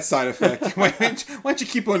there with that side effect? Why don't you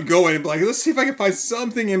keep on going and be like, let's see if I can find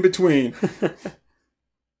something in between.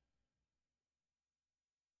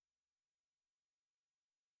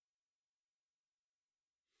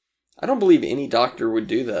 I don't believe any doctor would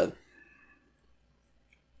do that.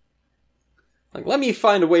 Like, let me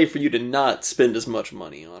find a way for you to not spend as much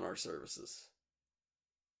money on our services.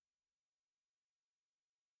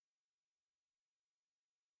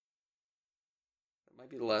 That might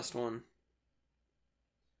be the last one.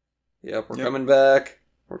 Yep, we're coming back.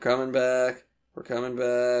 We're coming back. We're coming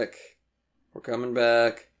back. We're coming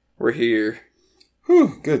back. We're here.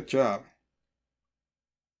 Whew, good job.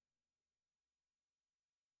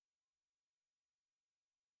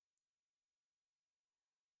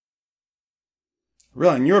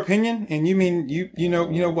 Really, in your opinion? And you mean, you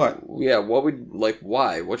know what? Yeah, what would,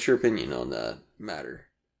 why? What's your opinion on that matter?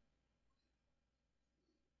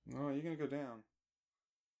 Oh, you're going to go down.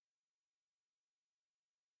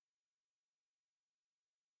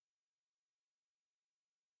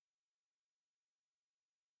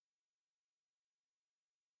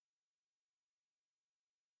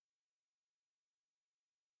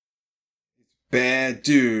 Bad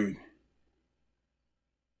dude.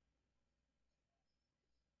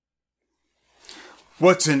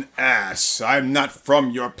 What's an ass? I'm not from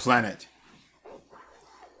your planet.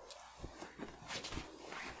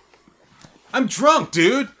 I'm drunk,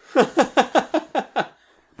 dude.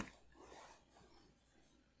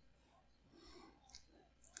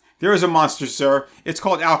 There is a monster, sir. It's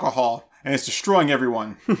called alcohol, and it's destroying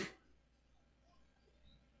everyone.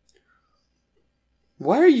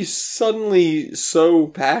 Why are you suddenly so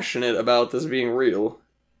passionate about this being real?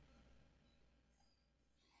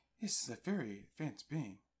 This is a very advanced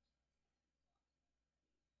being.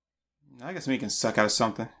 I guess me can suck out of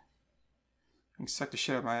something. I can suck the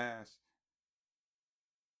shit out of my ass.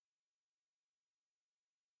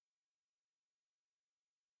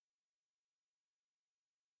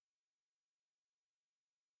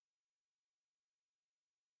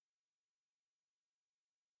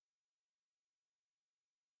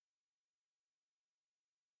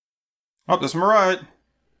 Oh, that's my right.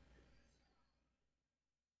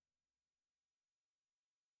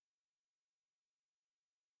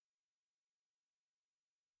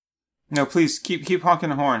 No, please keep honking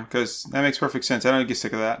the horn, because that makes perfect sense. I don't get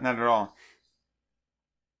sick of that, not at all.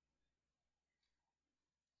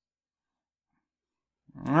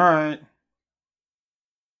 All right.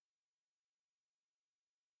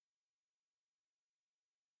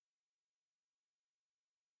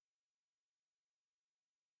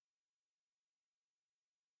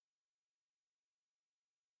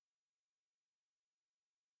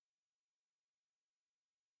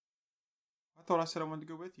 I thought I said I wanted to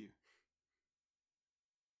go with you.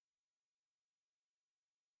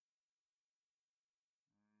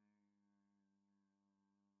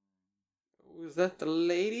 Was that the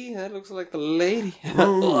lady? That looks like the lady.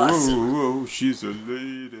 Awesome. Oh, she's a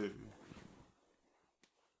lady.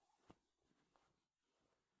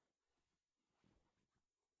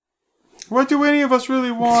 What do any of us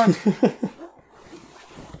really want?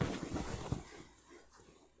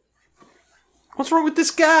 What's wrong with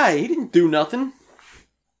this guy? He didn't do nothing.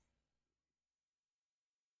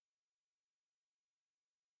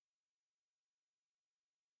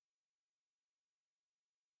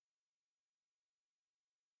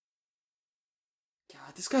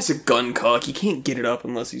 God, this guy's a gun cock. He can't get it up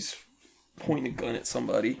unless he's pointing a gun at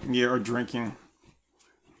somebody. Yeah, or drinking.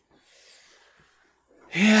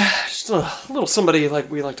 Yeah, just a little somebody like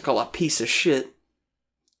we like to call a piece of shit.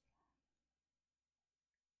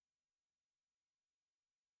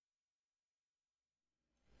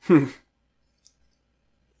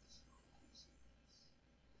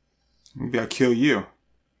 Maybe I'll kill you.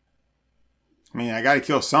 I mean, I gotta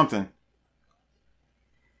kill something.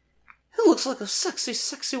 He looks like a sexy,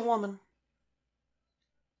 sexy woman.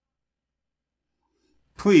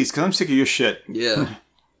 Please, because I'm sick of your shit. Yeah.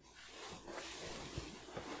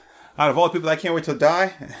 Out of all the people I can't wait to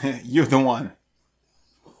die, you're the one.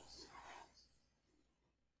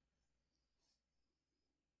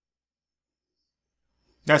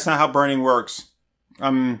 That's not how burning works.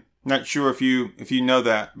 I'm not sure if you know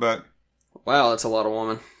that, but Wow, that's a lot of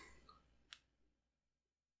woman.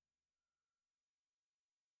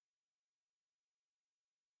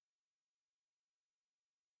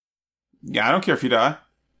 yeah, I don't care if you die.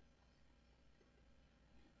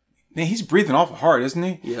 Man, he's breathing awful hard, isn't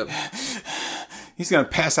he? Yep. He's gonna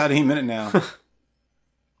pass out any minute now.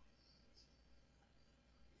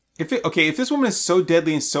 If this woman is so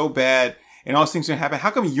deadly and so bad, and all these things are gonna happen,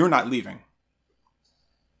 how come you're not leaving?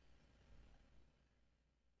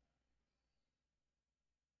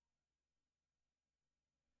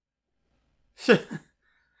 I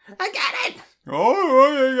got it!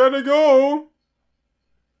 Oh, I gotta go.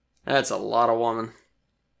 That's a lot of woman.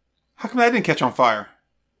 How come that didn't catch on fire?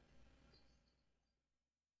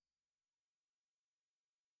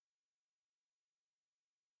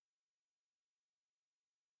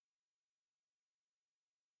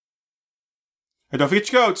 Hey, don't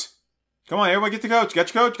forget your coats. Come on, everybody get the coats.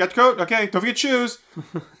 Got your coat? Got your coat? Okay, don't forget shoes.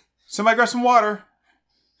 Somebody grab some water.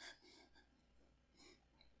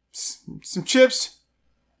 Some chips.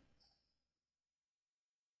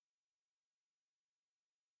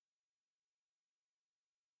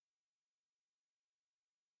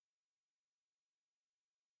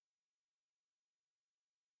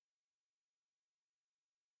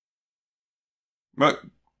 But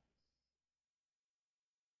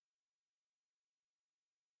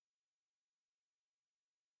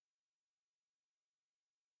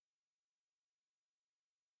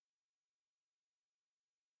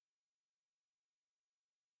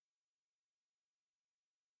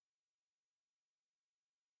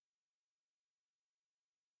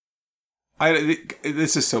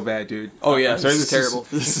this is so bad, dude. Oh yeah, I'm sorry, this is terrible.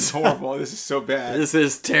 This is horrible. This is so bad. This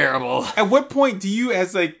is terrible. At what point do you,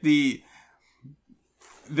 as like the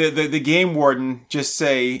the game warden just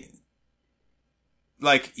say,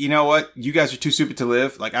 like, you know what? You guys are too stupid to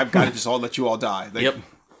live. Like, I've got to just all let you all die. Like, Yep.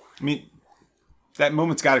 I mean, that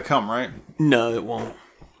moment's got to come, right? No, it won't.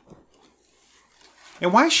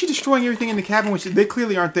 And why is she destroying everything in the cabin when they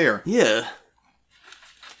clearly aren't there? Yeah.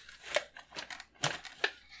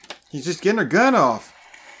 He's just getting her gun off.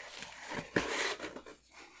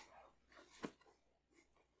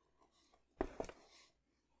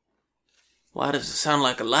 Why does it sound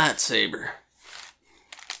like a lightsaber?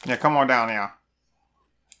 Yeah, come on down now.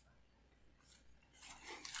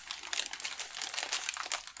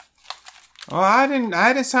 Oh, I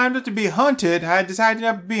didn't sign up to be hunted. I decided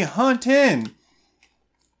not to be hunting.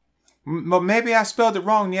 But maybe I spelled it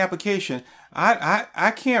wrong in the application.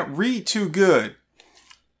 I can't read too good.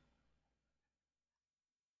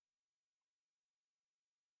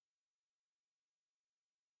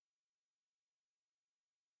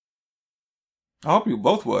 I hope you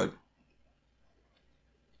both would.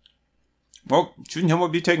 Well, shouldn't him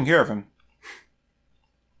would be taking care of him.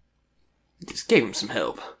 Just gave him some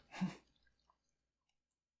help.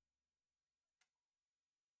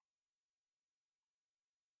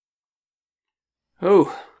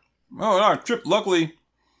 Oh. Oh, no, Trip, luckily.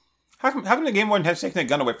 How come the game warden has taken that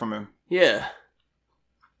gun away from him? Yeah.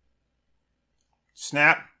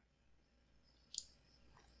 Snap.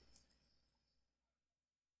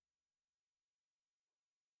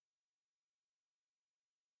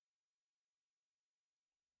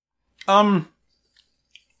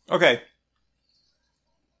 Okay.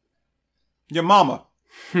 Your mama.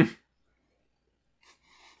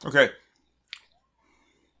 Okay.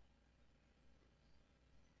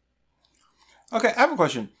 Okay, I have a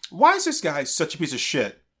question. Why is this guy such a piece of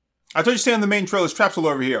shit? I told you to stay on the main trail. There's traps all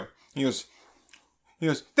over here. He goes,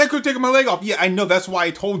 that could take my leg off. Yeah, I know. That's why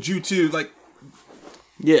I told you to, like...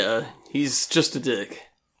 Yeah, he's just a dick.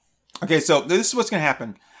 Okay, so this is what's going to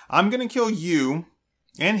happen. I'm going to kill you,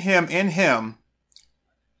 and him, and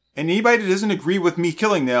anybody that doesn't agree with me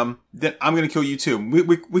killing them, then I'm going to kill you too.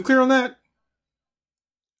 We clear on that?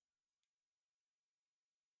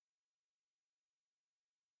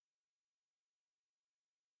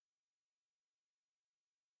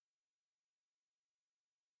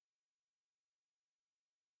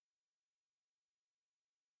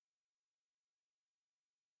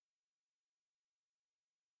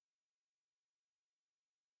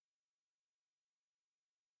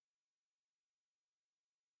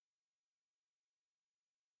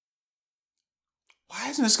 Why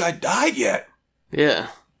hasn't this guy died yet? Yeah.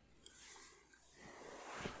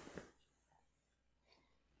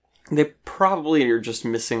 They probably are just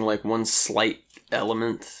missing, like, one slight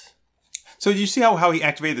element. So you see how he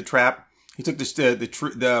activated the trap? He took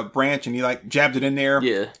the branch and he, like, jabbed it in there.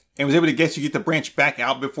 Yeah. And was able to get the branch back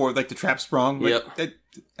out before, like, the trap sprung. Like, Yep.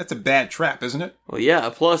 That's a bad trap, isn't it? Well, yeah,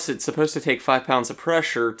 plus it's supposed to take 5 pounds of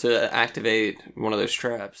pressure to activate one of those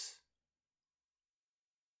traps.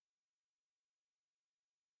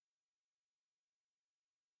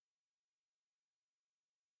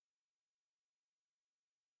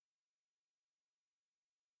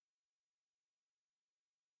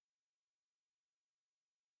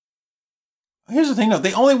 Here's the thing, though.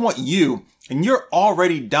 They only want you, and you're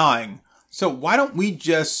already dying. So why don't we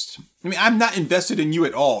just... I mean, I'm not invested in you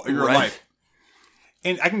at all in your life.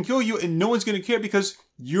 And I can kill you, and no one's going to care because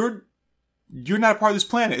you're not a part of this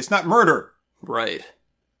planet. It's not murder. Right.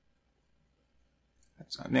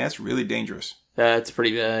 That's really dangerous. That's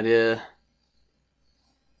pretty bad, yeah.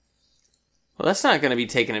 Well, that's not going to be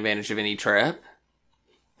taking advantage of any trap.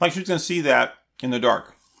 Like she's going to see that in the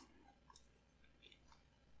dark.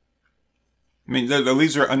 I mean, the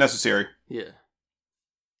leaves are unnecessary. Yeah.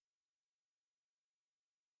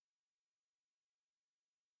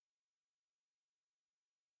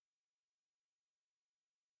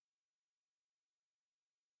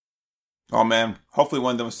 Oh, man. Hopefully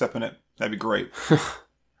one of them will step in it. That'd be great.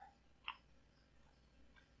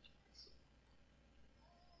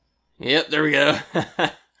 Yep, there we go.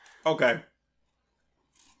 Okay.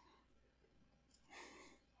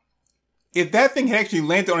 If that thing had actually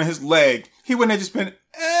landed on his leg, he wouldn't have just been...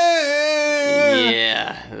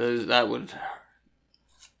 Yeah, that would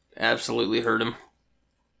absolutely hurt him.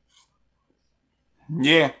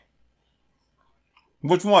 Yeah.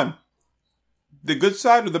 Which one? The good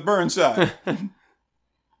side or the burn side?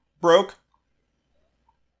 Broke?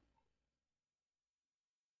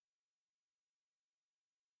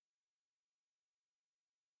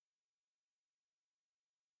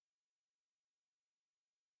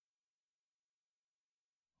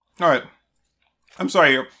 Alright. I'm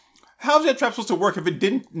sorry here. How's that trap supposed to work if it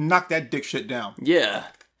didn't knock that dick shit down? Yeah.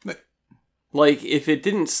 Like, if it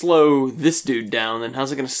didn't slow this dude down, then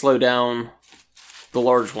how's it going to slow down the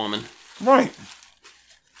large woman? Right.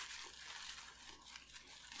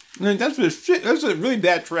 I mean, that's a really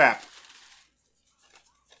bad trap.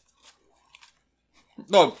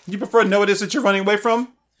 Oh, you prefer to know what it is that you're running away from?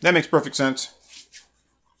 That makes perfect sense.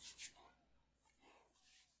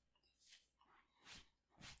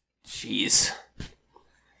 Jeez.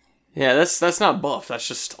 Yeah, that's not buff. That's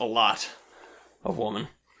just a lot of woman.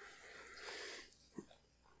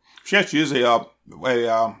 She actually is a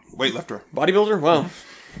weightlifter. Bodybuilder? Wow.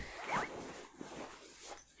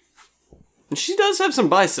 And she does have some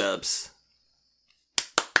biceps.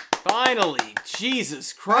 Finally.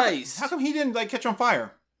 Jesus Christ. How come he didn't catch on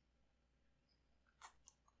fire?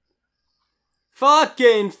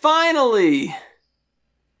 Fucking finally.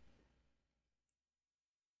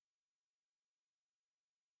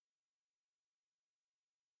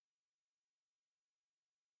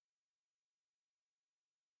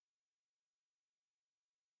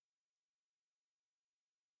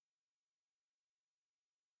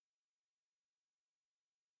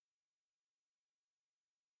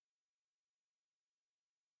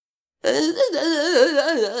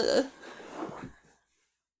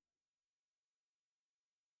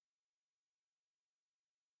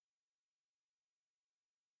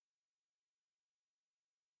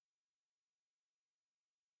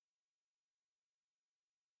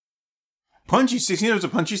 Punchy sticks. You know what a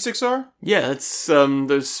punchy sticks are? Yeah, it's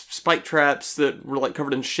those spike traps that were like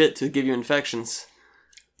covered in shit to give you infections.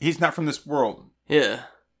 He's not from this world. Yeah.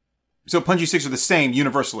 So punchy sticks are the same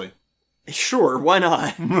universally. Sure, why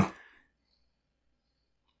not?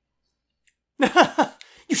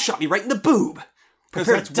 You shot me right in the boob. Because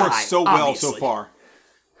Prepare that's to die, worked so well obviously. so far.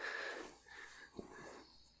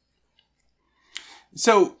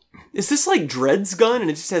 So, Is this like Dread's gun and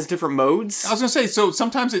it just has different modes? I was going to say, so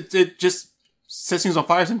sometimes it just sets things on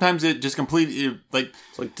fire. Sometimes it just completely,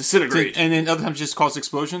 It's like disintegrate. and then other times it just causes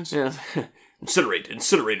explosions. Yeah. Incinerate,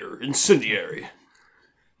 incinerator, incendiary.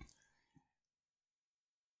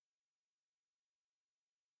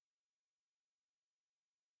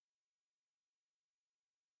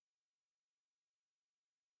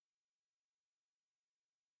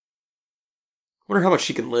 Wonder how much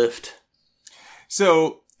she can lift.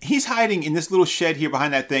 So, he's hiding in this little shed here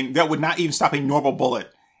behind that thing that would not even stop a normal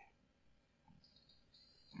bullet.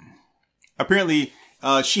 Apparently,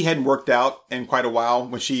 she hadn't worked out in quite a while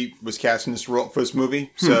when she was casting this role for this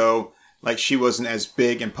movie. So, she wasn't as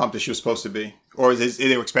big and pumped as she was supposed to be. Or as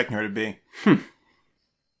they were expecting her to be.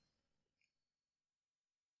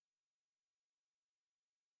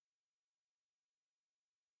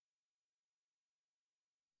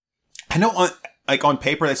 I know on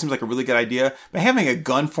paper that seems like a really good idea, but having a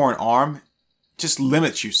gun for an arm just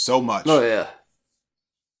limits you so much. Oh, yeah.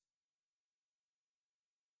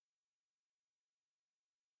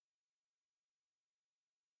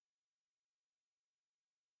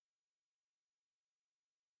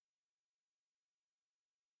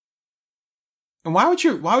 And why would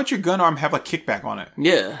your gun arm have a kickback on it?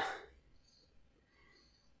 Yeah.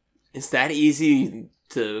 Is that easy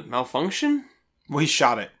to malfunction? Well, he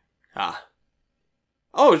shot it. Ah.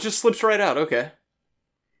 Oh, it just slips right out. Okay.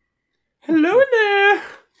 Hello in there.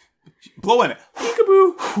 Blow in it.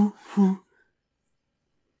 Peekaboo.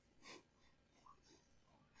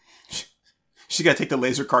 She got to take the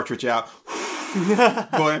laser cartridge out. Go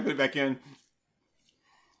ahead and put it back in.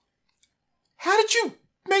 How did you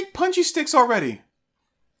make punchy sticks already?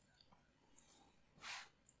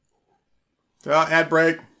 Ad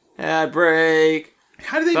break. Ad break.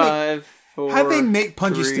 How do they 5, 4. How do they make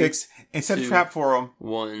punchy 3, sticks and set a 2, trap for them?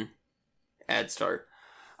 1. Ad start.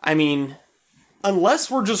 I mean, unless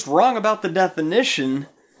we're just wrong about the definition,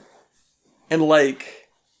 and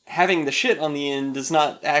having the shit on the end does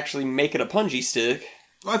not actually make it a punji stick.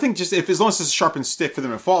 Well, I think just as long as it's a sharpened stick for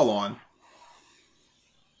them to fall on.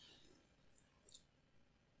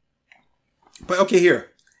 But okay,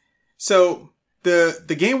 here. So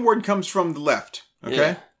the game warden comes from the left. Okay,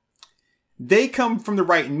 Yeah. They come from the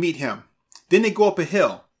right and meet him. Then they go up a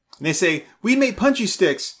hill and they say, "We made punchy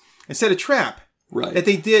sticks and set a trap Right. that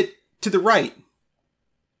they did to the right."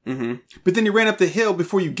 Mm-hmm. But then he ran up the hill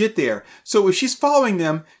before you get there. So if she's following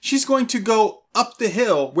them, she's going to go up the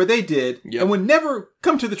hill where they did Yep. and would never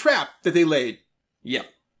come to the trap that they laid. Yeah.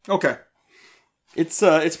 Okay. It's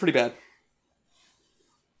pretty bad.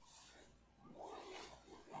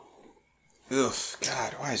 Ugh,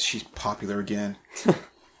 God, why is she popular again?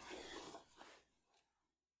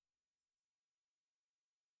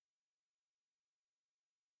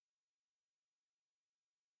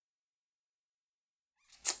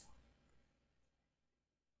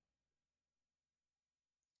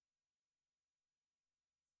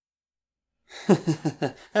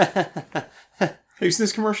 Have you seen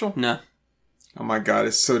this commercial? No. Oh my god,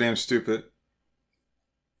 it's so damn stupid.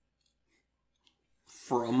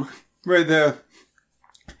 From? Right, the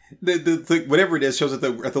whatever it is shows at the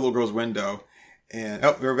little girl's window. And,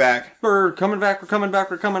 oh, we're back. We're coming back, we're coming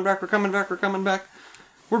back, we're coming back, we're coming back, we're coming back.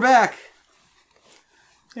 We're back.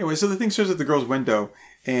 Anyway, so the thing shows at the girl's window,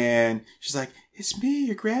 and she's like, "It's me,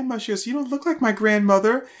 your grandma." She goes, "You don't look like my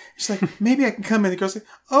grandmother." She's like, "Maybe I can come in." The girl's like,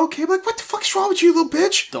 "Okay." I'm like, "What the fuck's wrong with you, little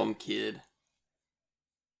bitch?" Dumb kid.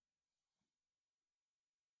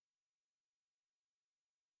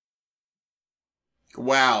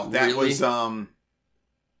 Wow, that Really? was,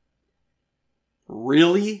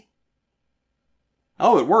 Really?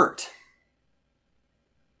 Oh, it worked.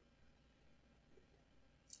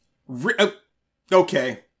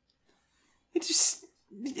 okay. It just...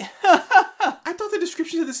 I thought the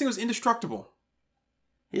description of this thing was indestructible.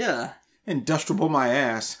 yeah. Industrial my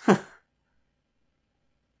ass.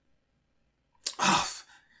 Oh,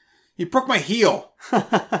 you broke my heel.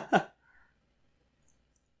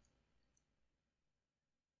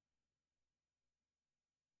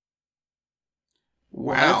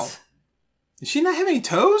 Wow. What? Does she not have any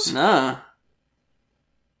toes? Nah.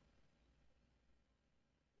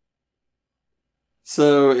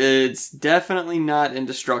 So it's definitely not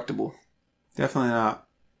indestructible. Definitely not.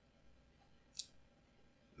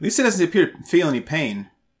 At least it doesn't appear to feel any pain.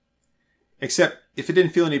 Except, if it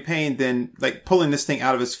didn't feel any pain, then, like, pulling this thing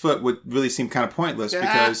out of its foot would really seem kind of pointless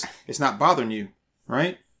because it's not bothering you,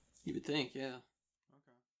 right? You would think, yeah.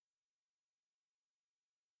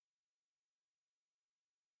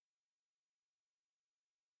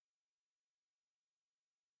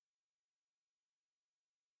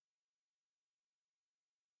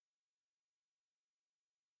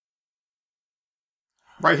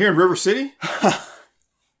 Right here in River City?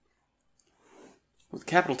 With a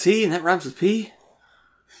capital T and that rhymes with P?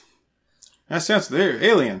 That sounds there.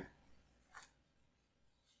 Alien.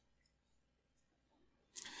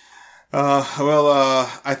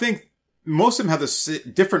 I think most of them have this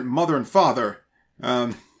different mother and father.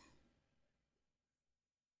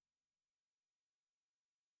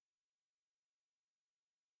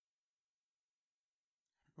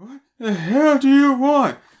 What the hell do you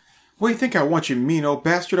want? What do you think I want, you mean old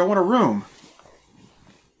bastard? I want a room.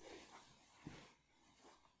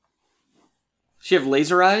 She have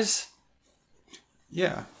laser eyes?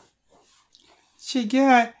 Yeah. She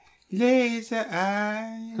got laser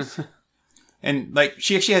eyes. And, like,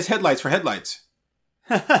 she actually has headlights for headlights.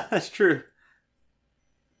 That's true.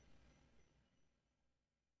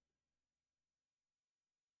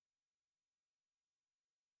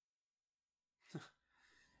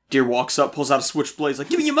 Deer walks up, pulls out a switchblade, like,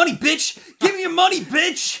 "Give me your money, bitch! Give me your money,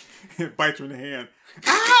 bitch!" Bites her in the hand.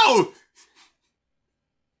 Ow!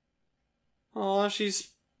 Aw, she's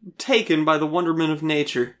taken by the wonderment of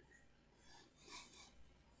nature.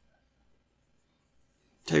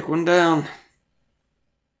 Take one down.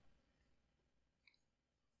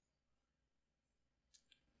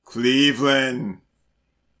 Cleveland.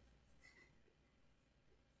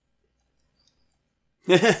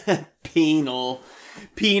 Penile.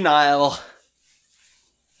 Penile.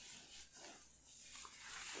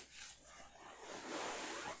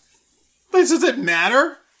 But does it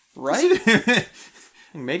matter? Right?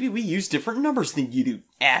 Maybe we use different numbers than you do,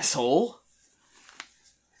 asshole.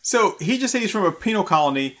 So, he just said he's from a penal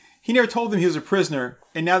colony. He never told them he was a prisoner.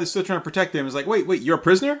 And now they're still trying to protect him. It's like, wait, you're a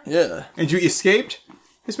prisoner? Yeah. And you escaped?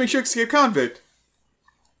 Let's make sure you escape convict.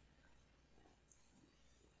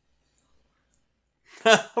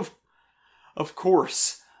 Of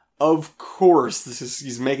course. Of course.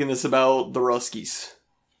 He's making this about the Ruskies.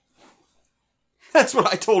 That's what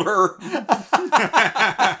I told her.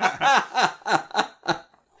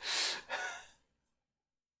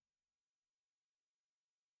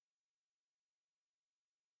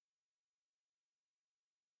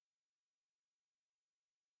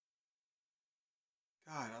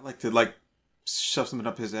 God, I'd like to, shove something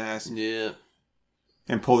up his ass Yeah.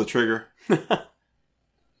 and pull the trigger.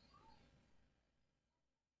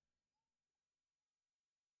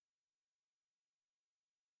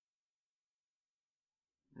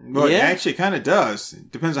 Well, Yeah. it actually kind of does.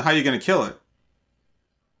 It depends on how you're going to kill it.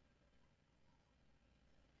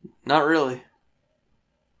 Not really.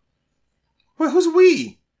 Well, who's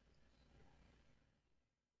we?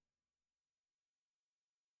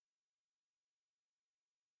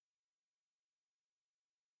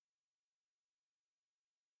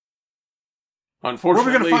 Where are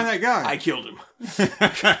Unfortunately, we going to find that guy? I killed him.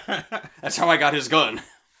 That's how I got his gun.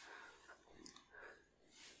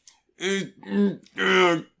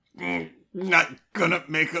 Not gonna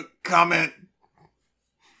make a comment.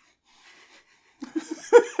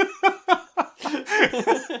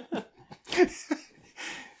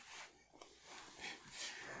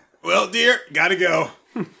 Well, dear, gotta go.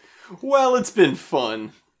 Well, it's been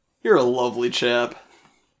fun. You're a lovely chap.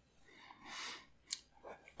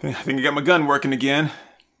 I think I got my gun working again.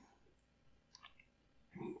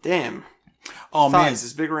 Damn. Oh, man. Thighs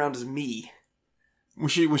as big around as me. When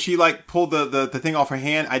she like pulled the thing off her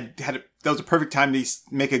hand, that was a perfect time to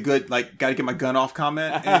make a good like gotta get my gun off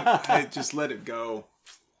comment, and I just let it go.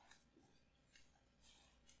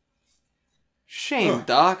 Shame,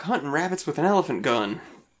 Doc. Hunting rabbits with an elephant gun.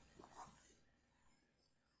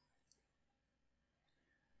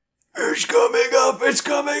 It's coming up! It's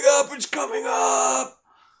coming up! It's coming up!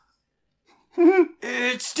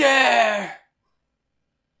 It's there!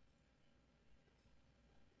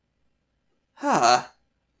 Huh.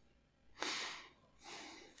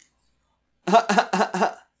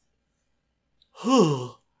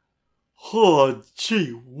 Oh,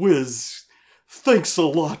 gee whiz. Thanks a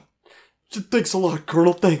lot. Thanks a lot,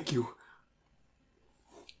 Colonel. Thank you.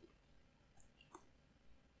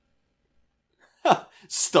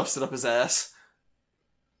 Stuffs it up his ass.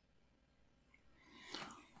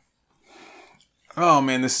 Oh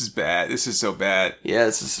man, this is bad. This is so bad. Yeah,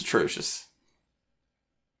 this is atrocious.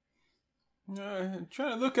 Trying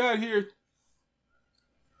to look out here.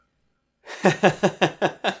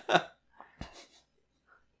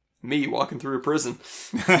 Me walking through a prison.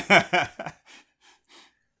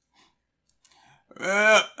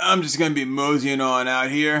 Well, I'm just gonna be moseying on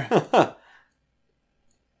out here.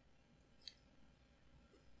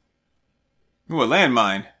 Ooh, a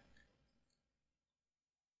landmine.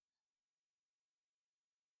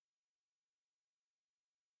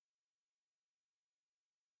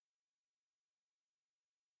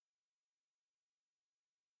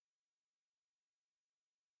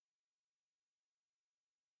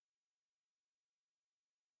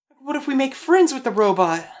 What if we make friends with the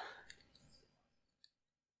robot?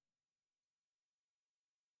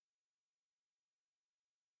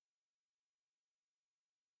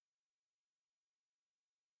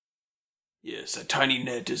 Yes, a tiny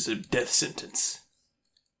net is a death sentence.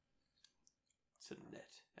 It's a net,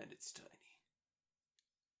 and it's tiny.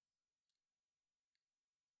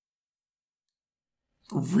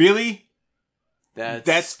 Really?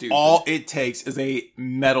 That's stupid. all it takes is a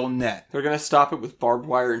metal net. They're gonna stop it with barbed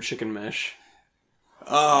wire and chicken mesh.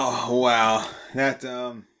 Oh wow, that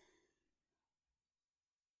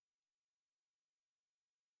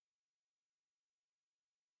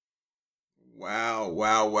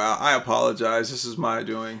Wow. I apologize. This is my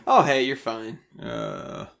doing. Oh, hey, you're fine.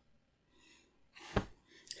 Now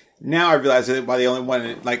I realize that why they only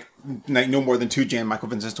wanted like no more than 2 Jan Michael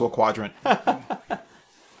Vincents to a quadrant.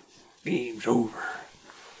 Game's over.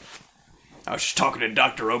 I was just talking to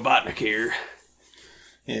Dr. Robotnik here.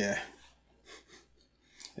 Yeah.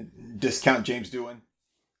 Discount James Doohan.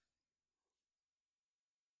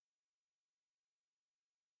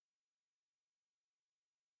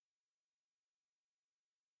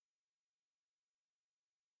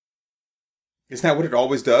 Isn't that what it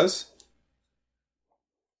always does?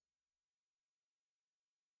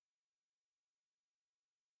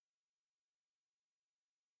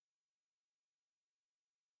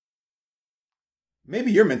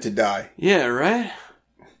 Maybe you're meant to die. Yeah, right?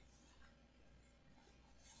 I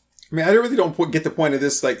mean, I really don't get the point of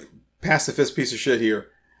this, like, pacifist piece of shit here.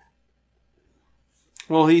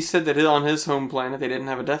 Well, he said that on his home planet they didn't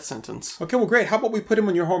have a death sentence. Okay, well, great. How about we put him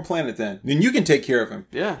on your home planet then? Then you can take care of him.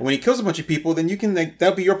 Yeah. And when he kills a bunch of people, then you can, like,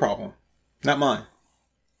 that'll be your problem. Not mine.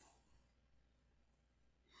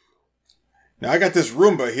 Now, I got this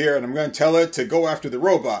Roomba here, and I'm going to tell it to go after the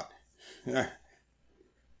robot.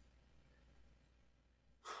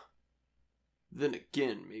 Then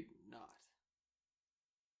again, maybe not.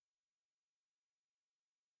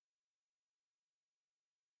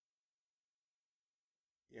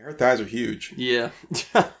 Yeah, her thighs are huge. Yeah.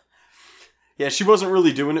 Yeah, she wasn't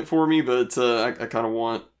really doing it for me, but I kind of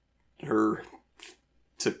want her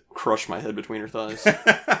to crush my head between her thighs.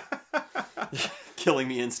 Killing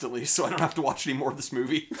me instantly so I don't have to watch any more of this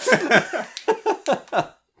movie.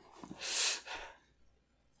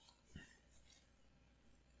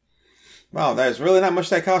 Wow, there's really not much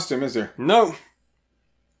to that costume, is there? No.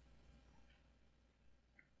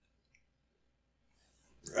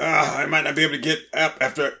 I might not be able to get up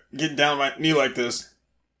after getting down on my knee like this.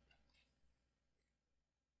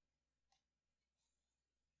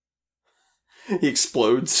 He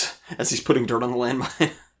explodes as he's putting dirt on the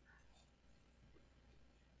landmine.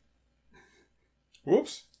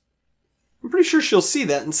 Whoops. I'm pretty sure she'll see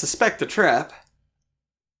that and suspect the trap.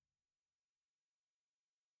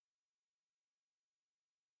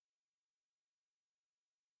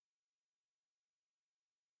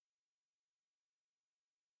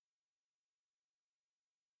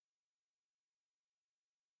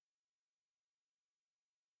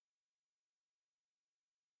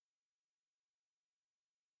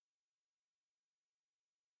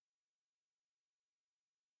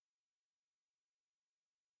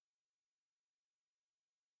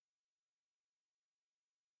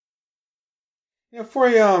 Yeah, for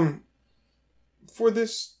a for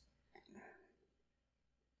this,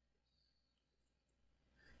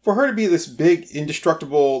 for her to be this big,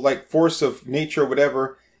 indestructible, like, force of nature or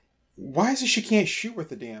whatever, why is it she can't shoot with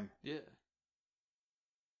the damn? Yeah.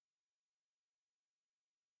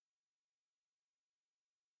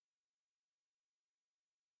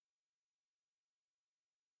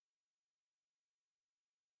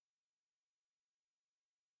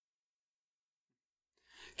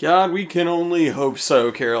 God, we can only hope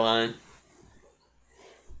so, Caroline.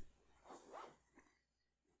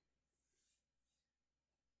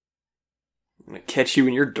 I'm gonna catch you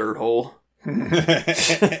in your dirt hole.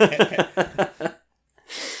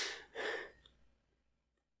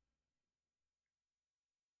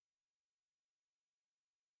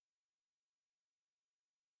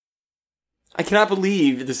 I cannot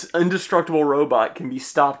believe this indestructible robot can be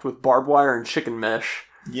stopped with barbed wire and chicken mesh.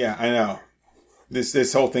 Yeah, I know.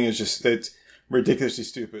 This whole thing is just, it's ridiculously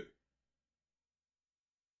stupid.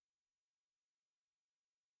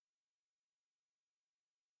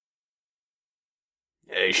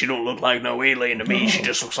 Hey, she don't look like no alien to me. She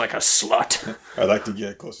just looks like a slut. I'd like to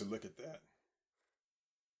get a closer look at that.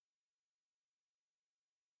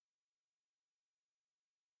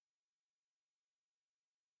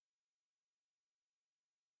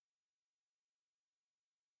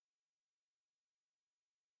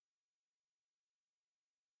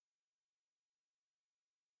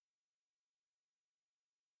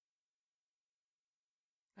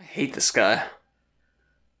 I hate this guy.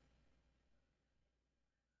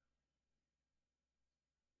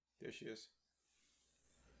 There she is.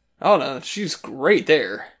 Oh no, she's great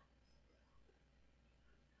there.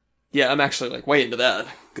 Yeah, I'm actually like way into that.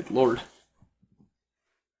 Good lord.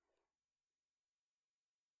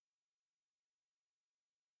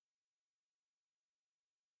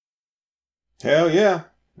 Hell yeah.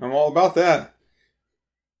 I'm all about that.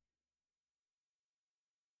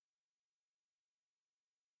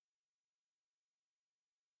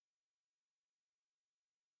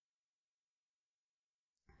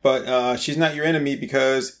 But she's not your enemy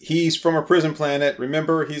because he's from a prison planet.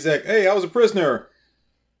 Remember, he's like, hey, I was a prisoner.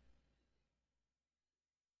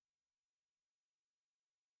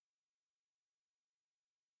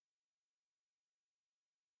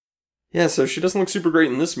 Yeah, so she doesn't look super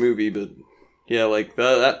great in this movie, but yeah, like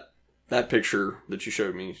that picture that you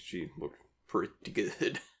showed me, she looked pretty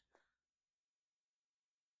good.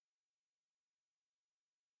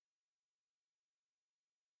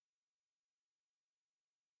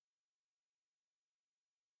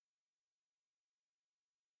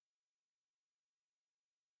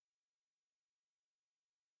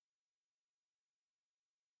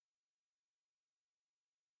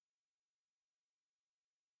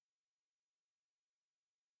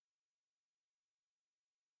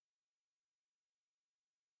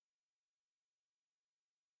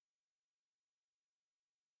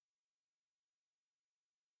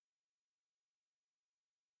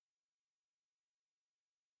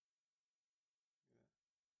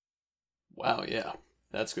 Wow, yeah.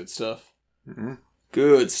 That's good stuff. Mm-hmm.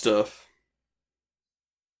 Good stuff.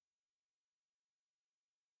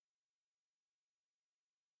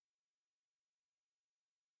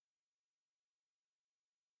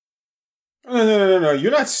 No. You're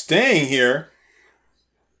not staying here.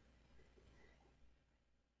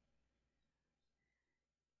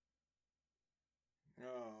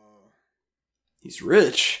 Oh. He's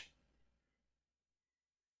rich.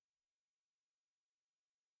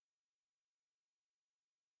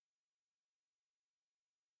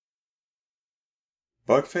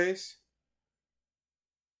 Bugface?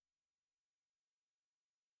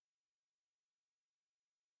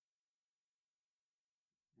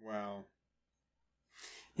 Wow.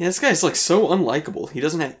 Yeah, this guy's like so unlikable. He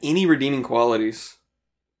doesn't have any redeeming qualities.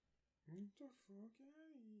 I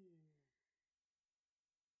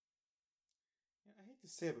hate to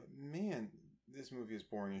say it, but man, this movie is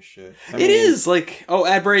boring as shit. It is like, oh,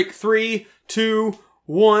 ad break. 3, 2,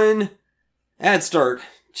 1. Ad start.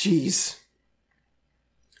 Jeez.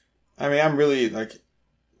 I mean, I'm really like,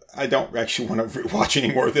 I don't actually want to watch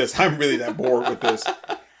any more of this. I'm really that bored with this.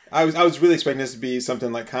 I was really expecting this to be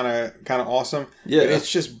something like kind of awesome. Yeah. But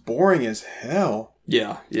it's just boring as hell.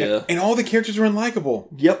 Yeah. And all the characters are unlikable.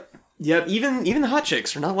 Yep. Even the hot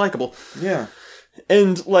chicks are not likable. Yeah.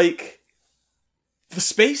 And like the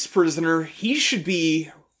space prisoner, he should be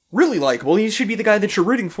really likable. He should be the guy that you're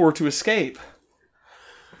rooting for to escape.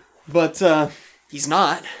 But he's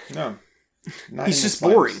not. No. Not He's in the just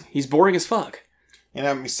boring. slightest. He's boring as fuck. And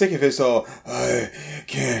I'm sick of his all, I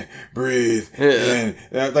can't breathe. Yeah.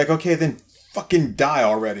 And like, okay, then fucking die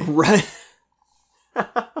already. Right.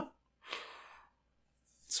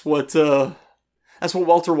 That's what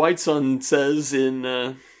Walter Whiteson says in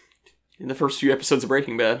the first few episodes of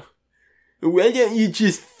Breaking Bad. Why don't you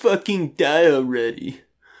just fucking die already?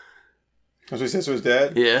 That's what he says to his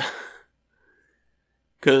dad? Yeah.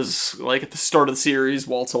 Because, like, at the start of the series,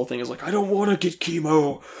 Walt's whole thing is like, I don't want to get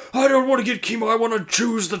chemo. I don't want to get chemo. I want to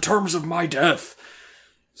choose the terms of my death.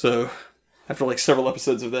 So, after, like, several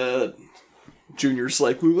episodes of that, Junior's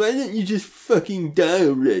like, well, why don't you just fucking die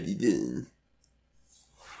already, then?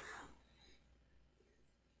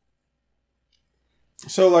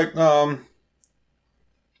 So, like, so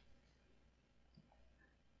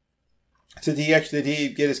did he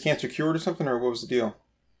get his cancer cured or something, or what was the deal?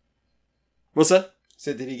 What's that?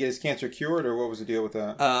 Said, did he get his cancer cured, or what was the deal with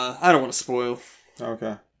that? I don't want to spoil.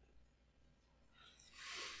 Okay.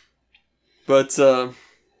 But,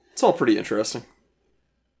 it's all pretty interesting.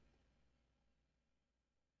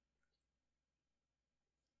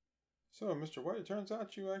 So, Mr. White, it turns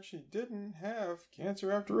out you actually didn't have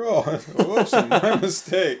cancer after all. Whoops, my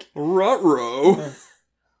mistake. Ruh-roh.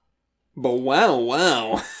 But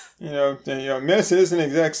wow. You know, medicine isn't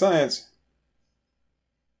exact science.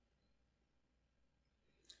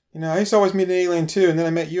 You know, I used to always meet an alien too, and then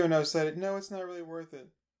I met you and I decided, no, it's not really worth it.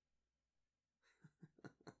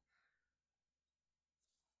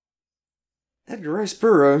 Edgar Rice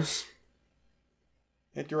Burroughs.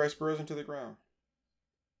 Edgar Rice Burroughs into the ground.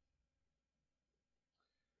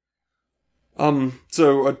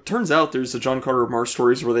 So it turns out there's a John Carter of Mars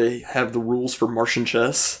stories where they have the rules for Martian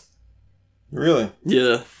chess. Really?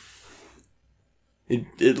 Yeah.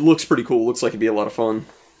 It looks pretty cool. Looks like it'd be a lot of fun.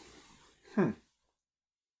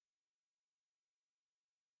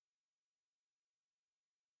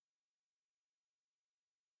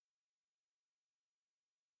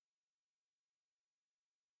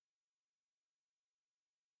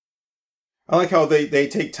 I like how they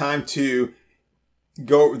take time to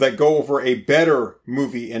go over a better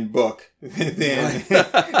movie and book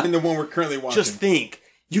than the one we're currently watching. Just think,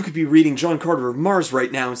 you could be reading John Carter of Mars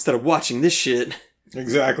right now instead of watching this shit.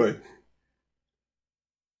 Exactly.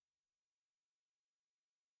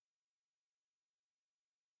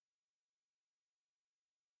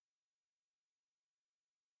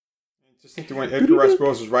 Just think that when Edgar Rice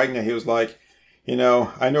Burroughs was writing it, he was like, you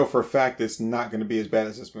know, I know for a fact it's not going to be as bad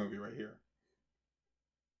as this movie right here.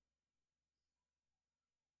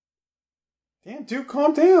 Damn, dude,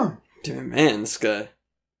 calm down. Dude, man, this guy.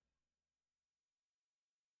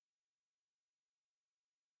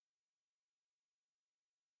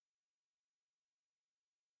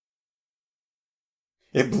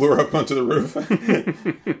 It blew her up onto the roof.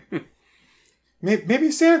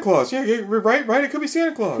 Maybe Santa Claus. Yeah, right. It could be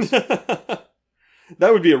Santa Claus. That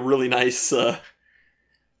would be a really nice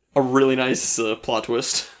plot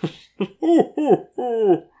twist.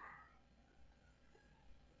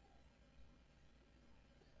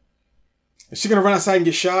 Is she gonna run outside and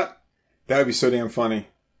get shot? That would be so damn funny.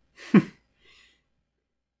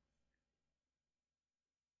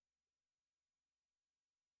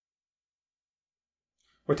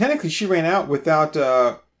 Well, technically, she ran out without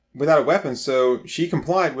a weapon, so she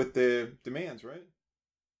complied with the demands, right?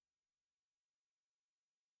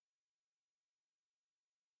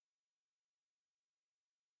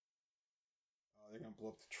 Oh, they're gonna blow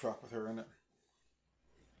up the truck with her in it.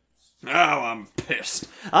 Oh, I'm pissed.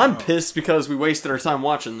 I'm pissed because we wasted our time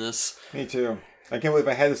watching this. Me too. I can't believe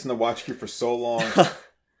I had this in the watch queue for so long.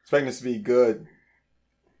 Expecting this to be good.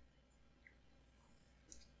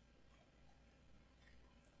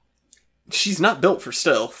 She's not built for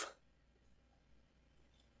stealth.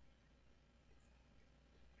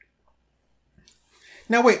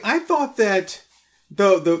 Now wait, I thought that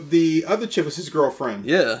the other chick was his girlfriend.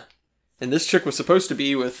 Yeah. And this chick was supposed to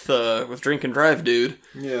be with Drink and Drive dude.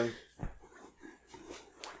 Yeah.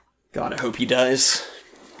 God, I hope he dies.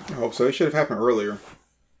 I hope so. It should have happened earlier.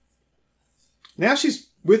 Now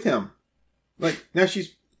she's with him. Like, now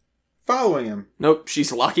she's following him. Nope,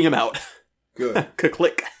 she's locking him out. Good.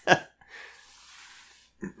 Click.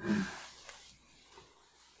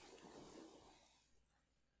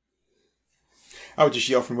 I would just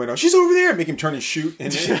yell from the window, she's over there! Make him turn and shoot.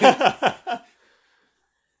 And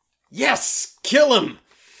Yes! Kill him!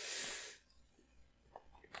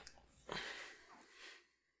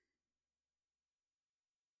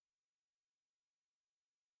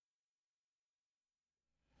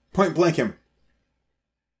 point blank him.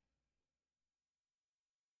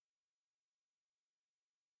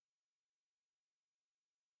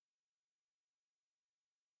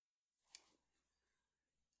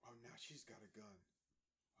 Oh, now she's got a gun.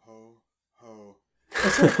 Ho.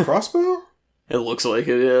 Is that a crossbow? It looks like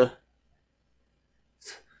it, yeah.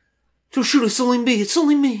 Don't shoot, it's only me, it's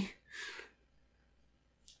only me.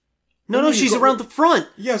 No, she's around the front.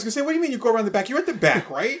 Yeah, I was gonna say, what do you mean you go around the back? You're at the back,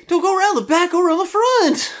 right? Don't go around the back, go around the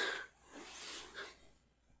front.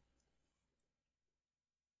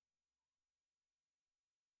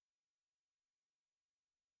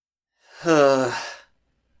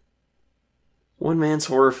 One man's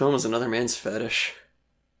horror film is another man's fetish.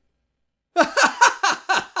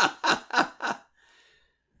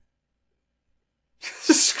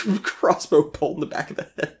 Just crossbow bolt in the back of the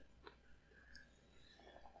head.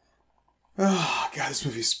 Oh, God, this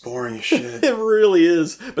movie's boring as shit. It really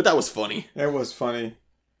is. But that was funny. That was funny.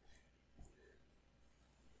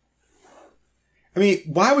 I mean,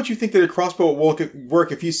 why would you think that a crossbow will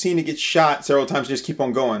work if you've seen it get shot several times and just keep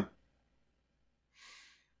on going?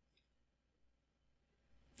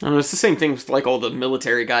 I don't know, it's the same thing with like all the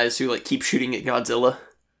military guys who like keep shooting at Godzilla.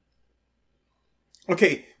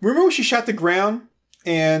 Okay, remember when she shot the ground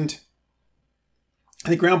and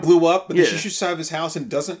the ground blew up, but then she shoots out of his house and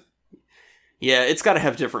doesn't? Yeah, it's got to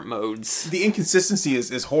have different modes. The inconsistency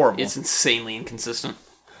is horrible. It's insanely inconsistent.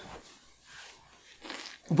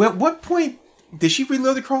 Well, at what point did she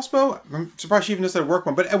reload the crossbow? I'm surprised she even knows how to work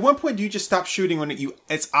one. But at one point, do you just stop shooting when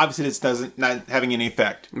it's obvious that it doesn't not having any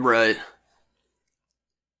effect? Right.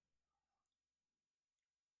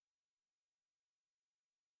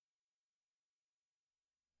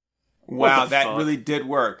 Wow, that really did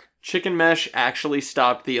work. Chicken mesh actually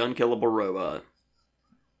stopped the unkillable robot.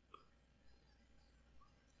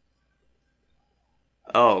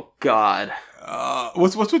 Oh God.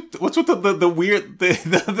 What's with the weird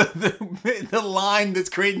the line that's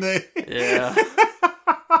creating the Yeah.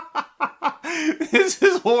 This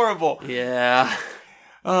is horrible. Yeah.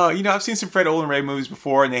 I've seen some Fred Olen Ray movies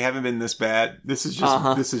before and they haven't been this bad. This is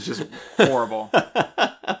just horrible.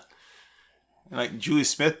 And like Julie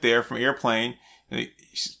Smith there from Airplane,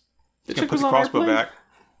 she's gonna put the crossbow back.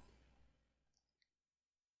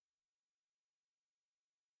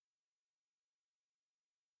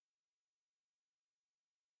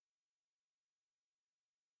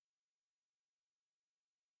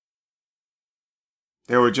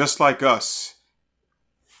 They were just like us.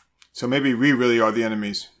 So maybe we really are the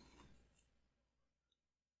enemies.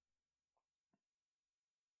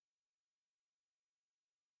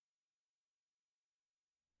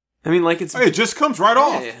 I mean, like it's... Hey, it just comes right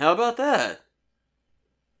off. Hey, how about that?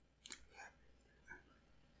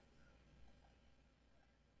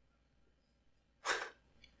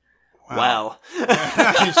 Wow.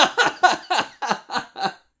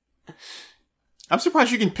 I'm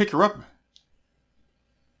surprised you can pick her up.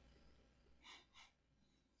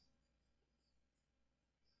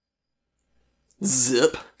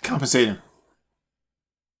 Zip. Compensate him.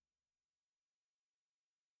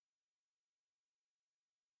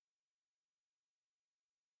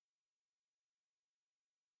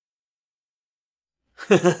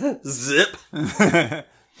 Zip.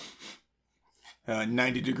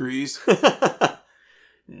 90 degrees.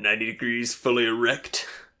 90 degrees, fully erect.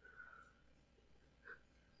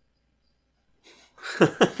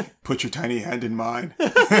 Put your tiny hand in mine.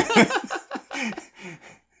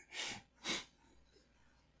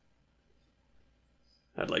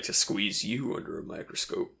 I'd like to squeeze you under a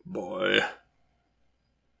microscope, boy.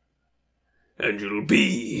 And you'll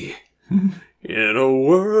be in a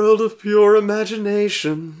world of pure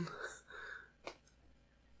imagination.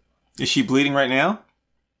 Is she bleeding right now?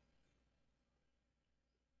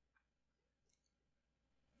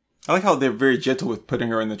 I like how they're very gentle with putting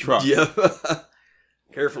her in the truck. Yeah.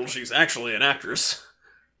 Careful, she's actually an actress.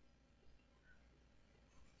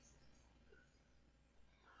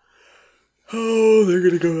 Oh, they're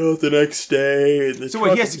gonna go out the next day. So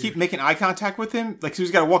what, he has to keep making eye contact with him? Like, so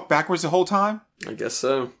he's got to walk backwards the whole time? I guess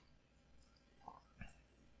so.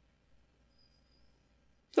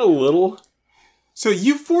 A little. So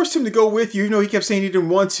you forced him to go with you, even though he kept saying he didn't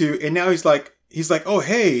want to, and now he's like, oh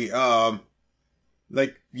hey,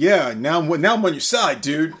 yeah, now I'm on your side,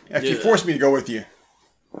 dude. After you forced me to go with you.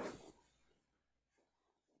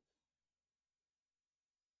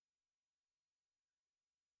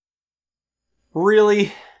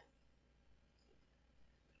 Really?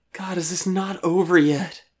 God, is this not over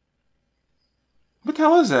yet? What the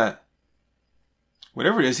hell is that?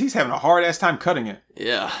 Whatever it is, he's having a hard-ass time cutting it.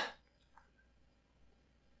 Yeah.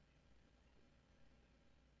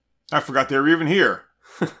 I forgot they were even here.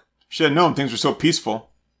 Should have known things were so peaceful.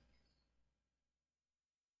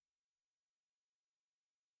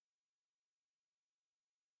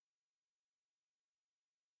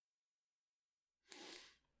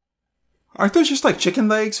 Aren't those just like chicken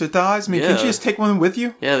legs or thighs? I mean, can't you just take one with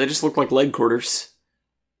you? Yeah, they just look like leg quarters.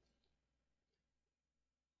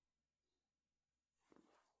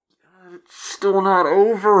 still not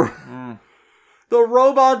over. The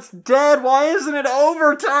robot's dead. Why isn't it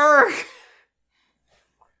over, Turk?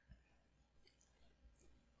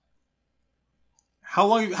 How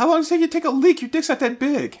long does it take you to take a leak? Your dick's not that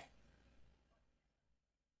big.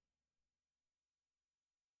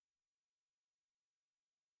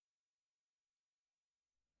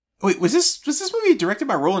 Wait, was this movie directed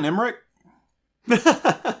by Roland Emmerich?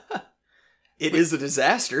 It is a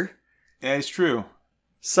disaster. Yeah, it's true.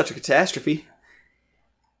 Such a catastrophe.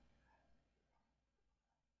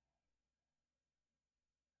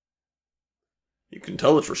 You can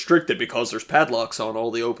tell it's restricted because there's padlocks on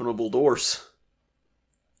all the openable doors.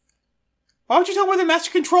 Why would you tell where the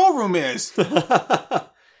master control room is? If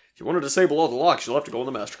you want to disable all the locks, you'll have to go in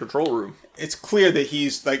the master control room. It's clear that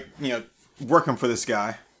he's, working for this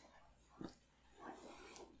guy.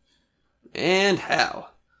 And how?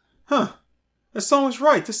 Huh. That song was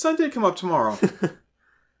right. The sun did come up tomorrow.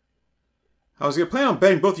 I was going to plan on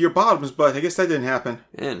betting both of your bottoms, but I guess that didn't happen.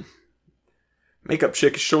 And makeup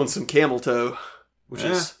chick is showing some camel toe, which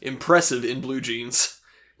is impressive in blue jeans,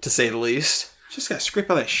 to say the least. Just got to scrape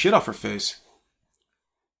all that shit off her face.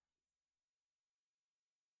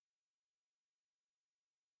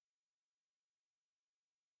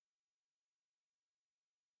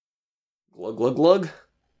 Glug, glug, glug.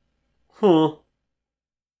 Huh.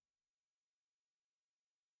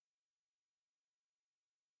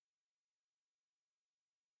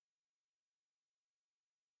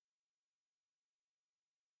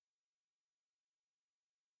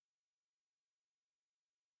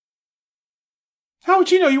 How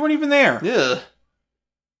would you know? You weren't even there. Yeah.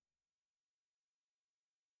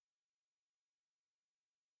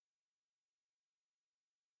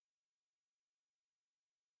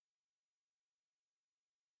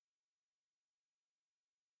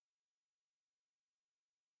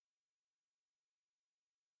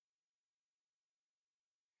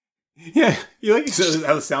 Yeah, you like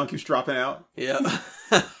how the sound keeps dropping out? Yeah.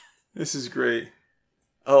 This is great.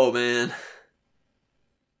 Oh, man.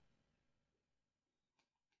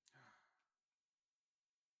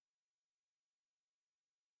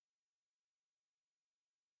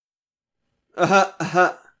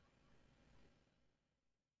 Uh-huh.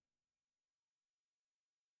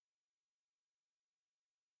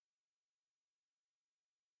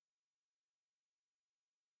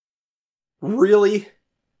 Really?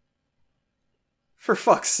 For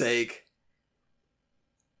fuck's sake.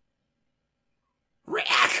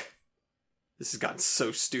 Rack! This has gotten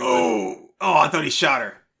so stupid. Oh, I thought he shot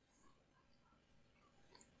her.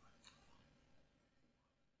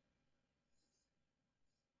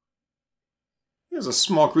 There's a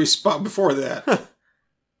small grease spot before that.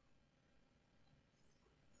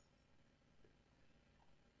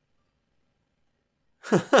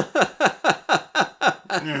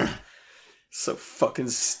 So fucking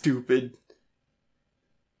stupid.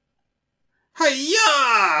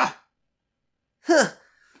 Hi-ya!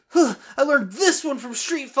 I learned this one from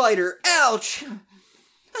Street Fighter. Ouch!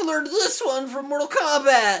 I learned this one from Mortal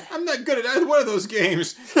Kombat. I'm not good at either one of those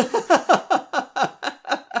games.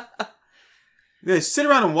 Yeah, sit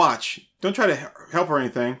around and watch. Don't try to help or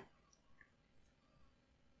anything.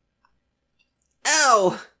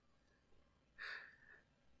 Ow!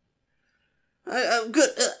 I'm good.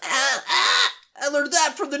 I learned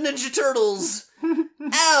that from the Ninja Turtles.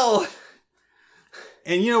 Ow!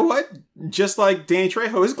 And you know what? Just like Danny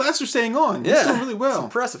Trejo, his glasses are staying on. He's doing really well. It's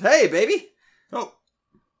impressive. Hey, baby. Oh.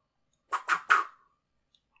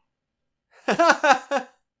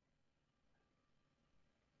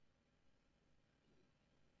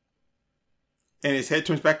 And his head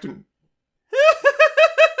turns back to...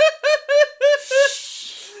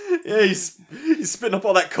 Yeah, he's spitting up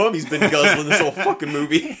all that cum he's been guzzling this whole fucking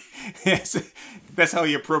movie. Yes, that's how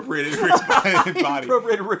he appropriated Rick's body. He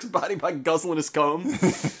appropriated Rick's body by guzzling his cum.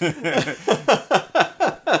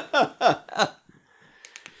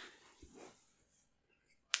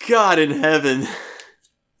 God in heaven.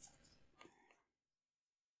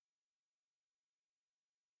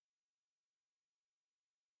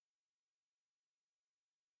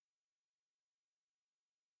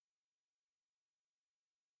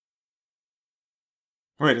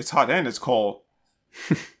 Wait, it's hot and it's cold.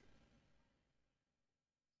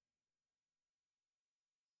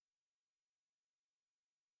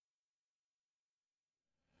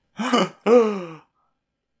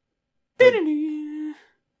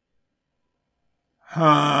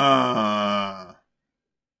 Huh.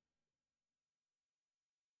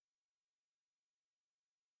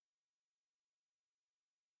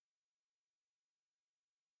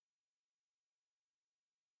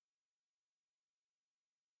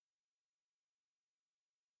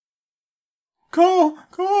 Cole.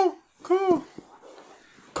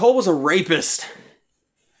 Cole was a rapist.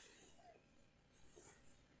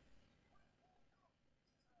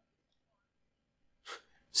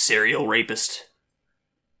 Serial rapist.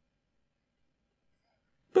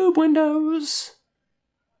 Boob windows.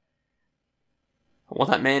 I want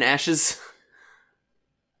that man ashes.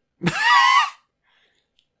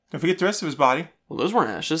 Don't forget the rest of his body. Well, those weren't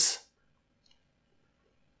ashes.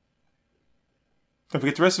 Don't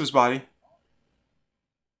forget the rest of his body.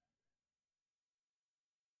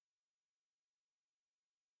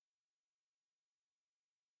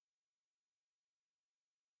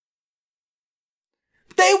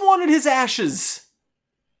 They wanted his ashes.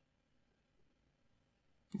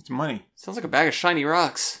 It's money. Sounds like a bag of shiny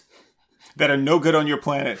rocks. That are no good on your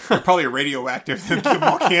planet. They're probably radioactive. They give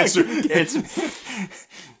more cancer.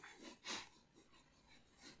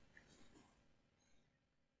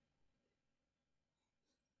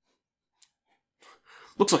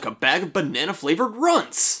 Looks like a bag of banana-flavored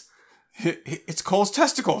runts. It's Cole's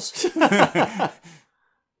testicles.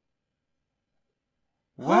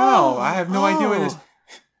 Wow, I have no idea what it is.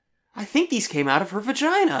 I think these came out of her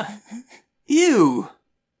vagina. Ew.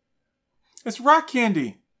 It's rock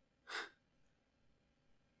candy.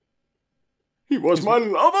 He was my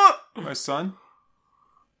lover. My son.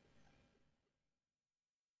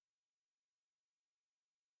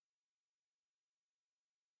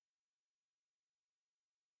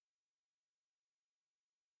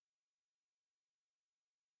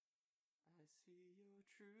 I see your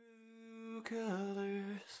true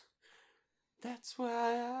colors. That's why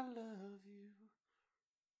I love you.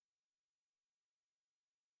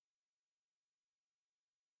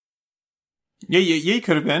 Yeah, he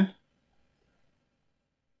could have been.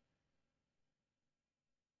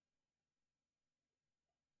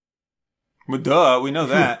 Well, duh, we know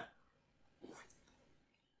that.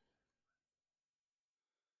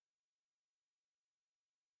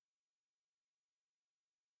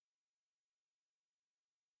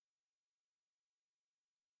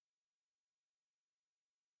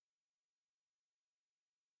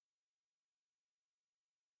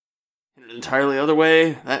 In an entirely other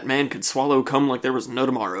way, that man could swallow cum like there was no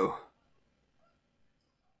tomorrow.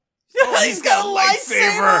 Oh, he's got a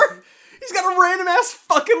lightsaber! He's got a random ass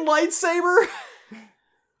fucking lightsaber!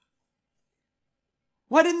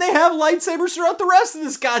 Why didn't they have lightsabers throughout the rest of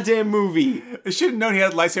this goddamn movie? I should have known he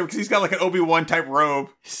had a lightsaber because he's got like an Obi-Wan type robe.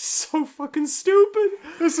 This is so fucking stupid.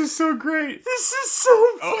 This is so great. This is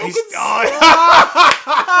so fucking stupid.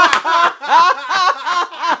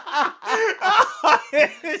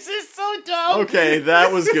 This is so dumb. Okay,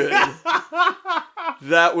 that was good.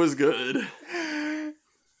 That was good.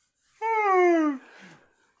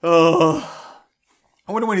 Oh.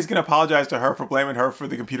 I wonder when he's going to apologize to her for blaming her for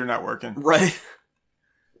the computer not working. Right.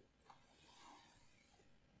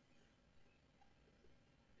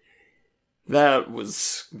 That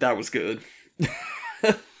was good. Just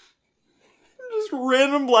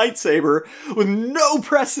random lightsaber with no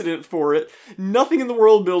precedent for it. Nothing in the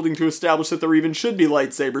world building to establish that there even should be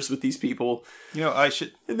lightsabers with these people. You know, I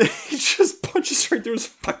should... And then he just punches right through his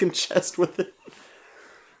fucking chest with it.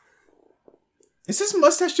 Is this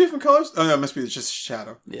mustache different colors? Oh no, it must be just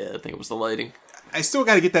shadow. Yeah, I think it was the lighting. I still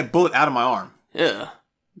got to get that bullet out of my arm. Yeah.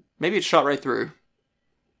 Maybe it shot right through.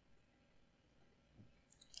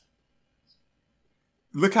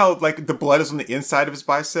 Look how, like, the blood is on the inside of his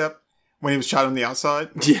bicep when he was shot on the outside.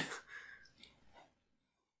 Yeah.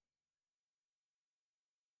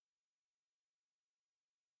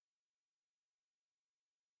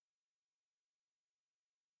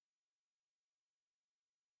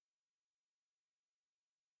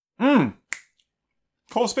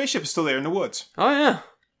 Cole's spaceship is still there in the woods. Oh, yeah.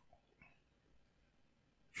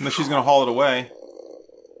 Unless she's going to haul it away.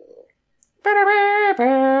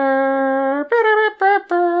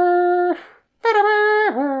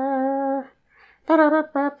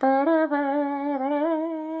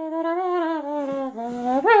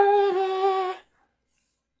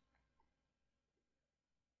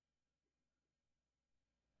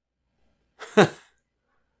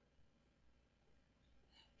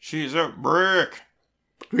 She's a brick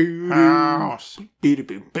house.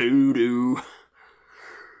 Boo-doo.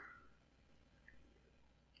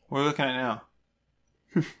 What are we looking at now?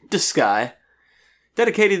 The Sky.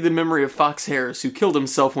 Dedicated to the memory of Fox Harris, who killed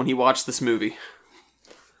himself when he watched this movie.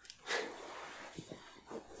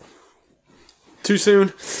 Too soon?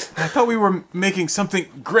 I thought we were making something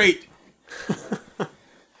great.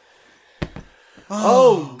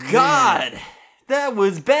 Oh God! That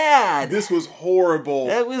was bad! This was horrible.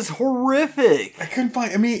 That was horrific! I couldn't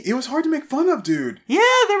find... I mean, it was hard to make fun of, dude. Yeah,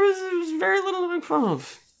 there was very little to make fun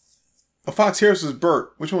of. Oh, Fox Harris was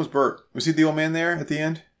Bert. Which one was Bert? Was he the old man there at the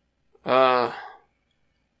end? No.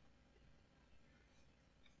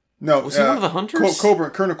 Was he one of the hunters?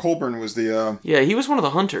 Colonel Colburn was the... Yeah, he was one of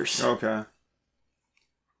the hunters. Okay.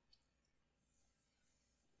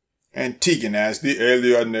 And Tegan as the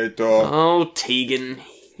alienator. Oh, Tegan.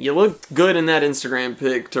 You look good in that Instagram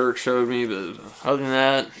pic Turk showed me, but other than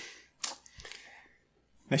that...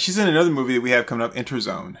 Now, she's in another movie that we have coming up,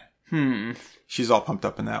 Interzone. She's all pumped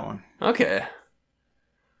up in that one. Okay.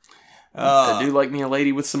 I do like me a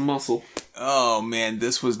lady with some muscle. Oh, man,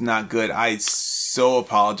 this was not good. I so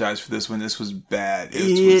apologize for this one. This was bad.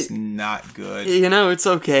 It was not good. You know, it's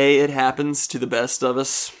okay. It happens to the best of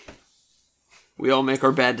us. We all make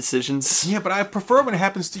our bad decisions. Yeah, but I prefer when it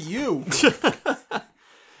happens to you.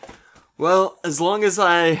 Well, as long as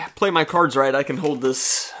I play my cards right, I can hold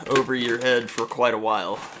this over your head for quite a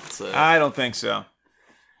while. So. I don't think so.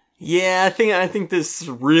 Yeah, I think this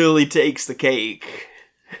really takes the cake.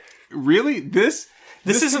 Really? This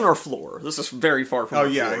isn't our floor. This is very far from our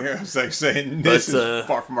floor. Oh, yeah. I was like saying, this is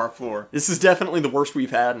far from our floor. This is definitely the worst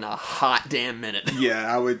we've had in a hot damn minute.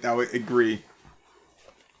 Yeah, I would agree.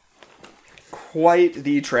 Quite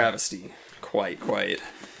the travesty. Quite.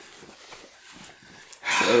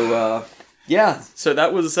 So, yeah. So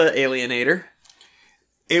that was Alienator.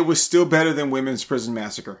 It was still better than Women's Prison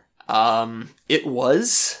Massacre. It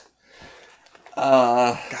was.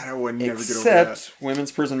 God, I would never get over that. Except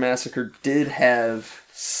Women's Prison Massacre did have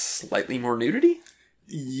slightly more nudity.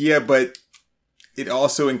 Yeah, but it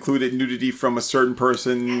also included nudity from a certain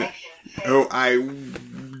person who I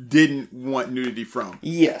didn't want nudity from.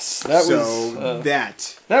 Yes, that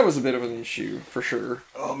was a bit of an issue for sure.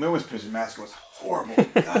 Oh, Women's Prison Massacre was horrible.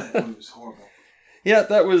 God, that movie was horrible. Yeah,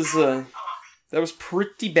 that was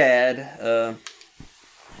pretty bad.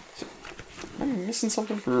 I'm missing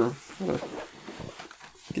something for.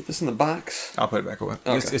 Get this in the box. I'll put it back away.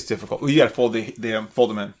 Okay. It's difficult. Well, you got to fold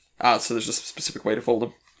them in. So there's a specific way to fold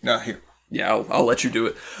them. No, here. Yeah, I'll let you do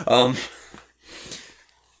it. Oh,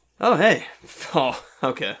 hey. Oh,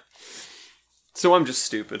 okay. So I'm just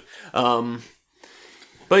stupid.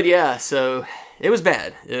 But yeah, so it was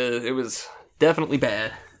bad. It was definitely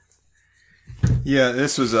bad. Yeah,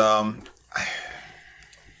 this was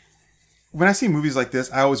when I see movies like this,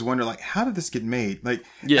 I always wonder, like, how did this get made? Like,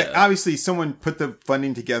 obviously someone put the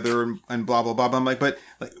funding together and blah, blah, blah. But I'm like, but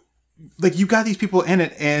like you got these people in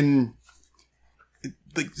it, and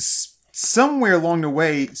like somewhere along the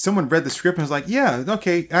way, someone read the script and was like, yeah,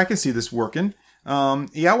 okay, I can see this working.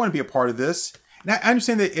 Yeah, I want to be a part of this. And I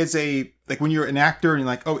understand that it's like when you're an actor and you're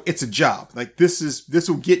like, oh, it's a job. Like this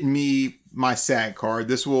will get me my SAG card.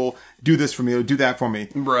 This will do this for me. It'll do that for me.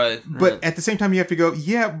 Right. But at the same time, you have to go,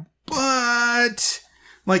 yeah, but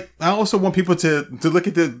like, I also want people to look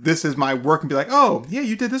at this as my work and be like, oh, yeah,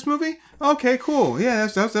 you did this movie? Okay, cool. Yeah,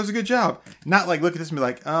 that was a good job. Not like look at this and be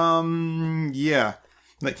like, yeah.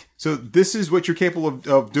 Like, so this is what you're capable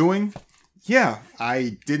of doing? Yeah,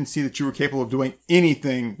 I didn't see that you were capable of doing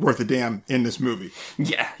anything worth a damn in this movie.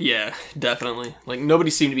 Yeah, definitely. Like,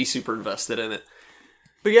 nobody seemed to be super invested in it.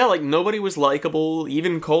 But yeah, like, nobody was likable.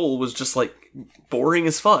 Even Cole was just, like, boring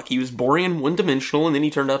as fuck. He was boring and one-dimensional, and then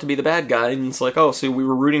he turned out to be the bad guy, and it's like, oh, so we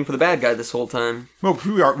were rooting for the bad guy this whole time. Well,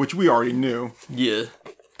 which we already knew. Yeah.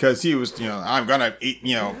 Because he was, I'm gonna eat,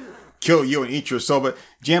 kill you and eat your soul. But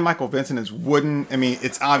Jan Michael Vincent is wooden. I mean,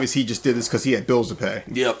 it's obvious he just did this because he had bills to pay.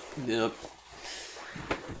 Yep.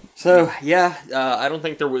 So, yeah, I don't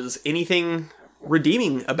think there was anything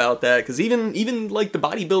redeeming about that, because even like the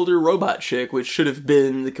bodybuilder robot chick, which should have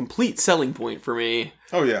been the complete selling point for me.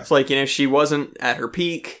 Oh, yeah. It's like, she wasn't at her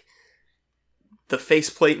peak. The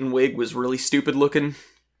faceplate and wig was really stupid looking.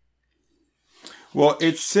 Well,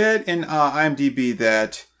 it said in IMDb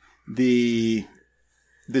that the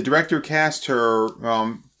director cast her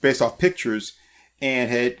based off pictures and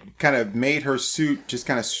had kind of made her suit, just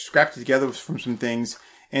kind of scrapped it together from some things.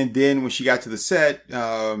 And then when she got to the set,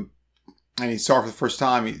 and he saw her for the first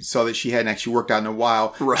time, he saw that she hadn't actually worked out in a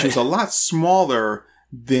while. Right. She was a lot smaller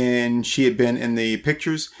than she had been in the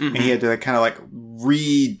pictures. Mm-hmm. And he had to kind of like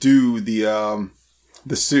redo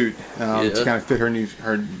the suit to kind of fit her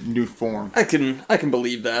new form. I can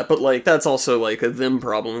believe that, but like that's also like a them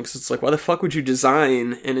problem, because it's like, why the fuck would you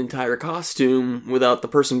design an entire costume without the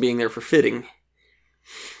person being there for fitting?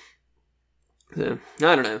 So,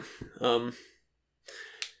 I don't know.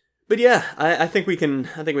 But yeah, I think we can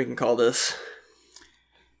call this.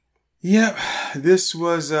 Yeah, this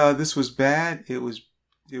was bad. It was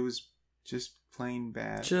just plain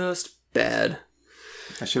bad. Just bad.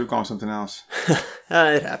 I should have gone with something else.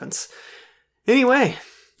 It happens. Anyway,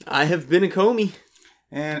 I have been a Comey.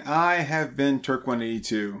 And I have been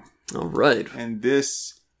Turk182. All right. And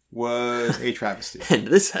this was a travesty. And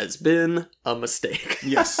this has been a mistake.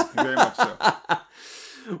 Yes, very much so.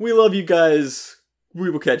 We love you guys. We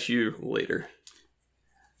will catch you later.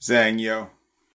 Zang, yo.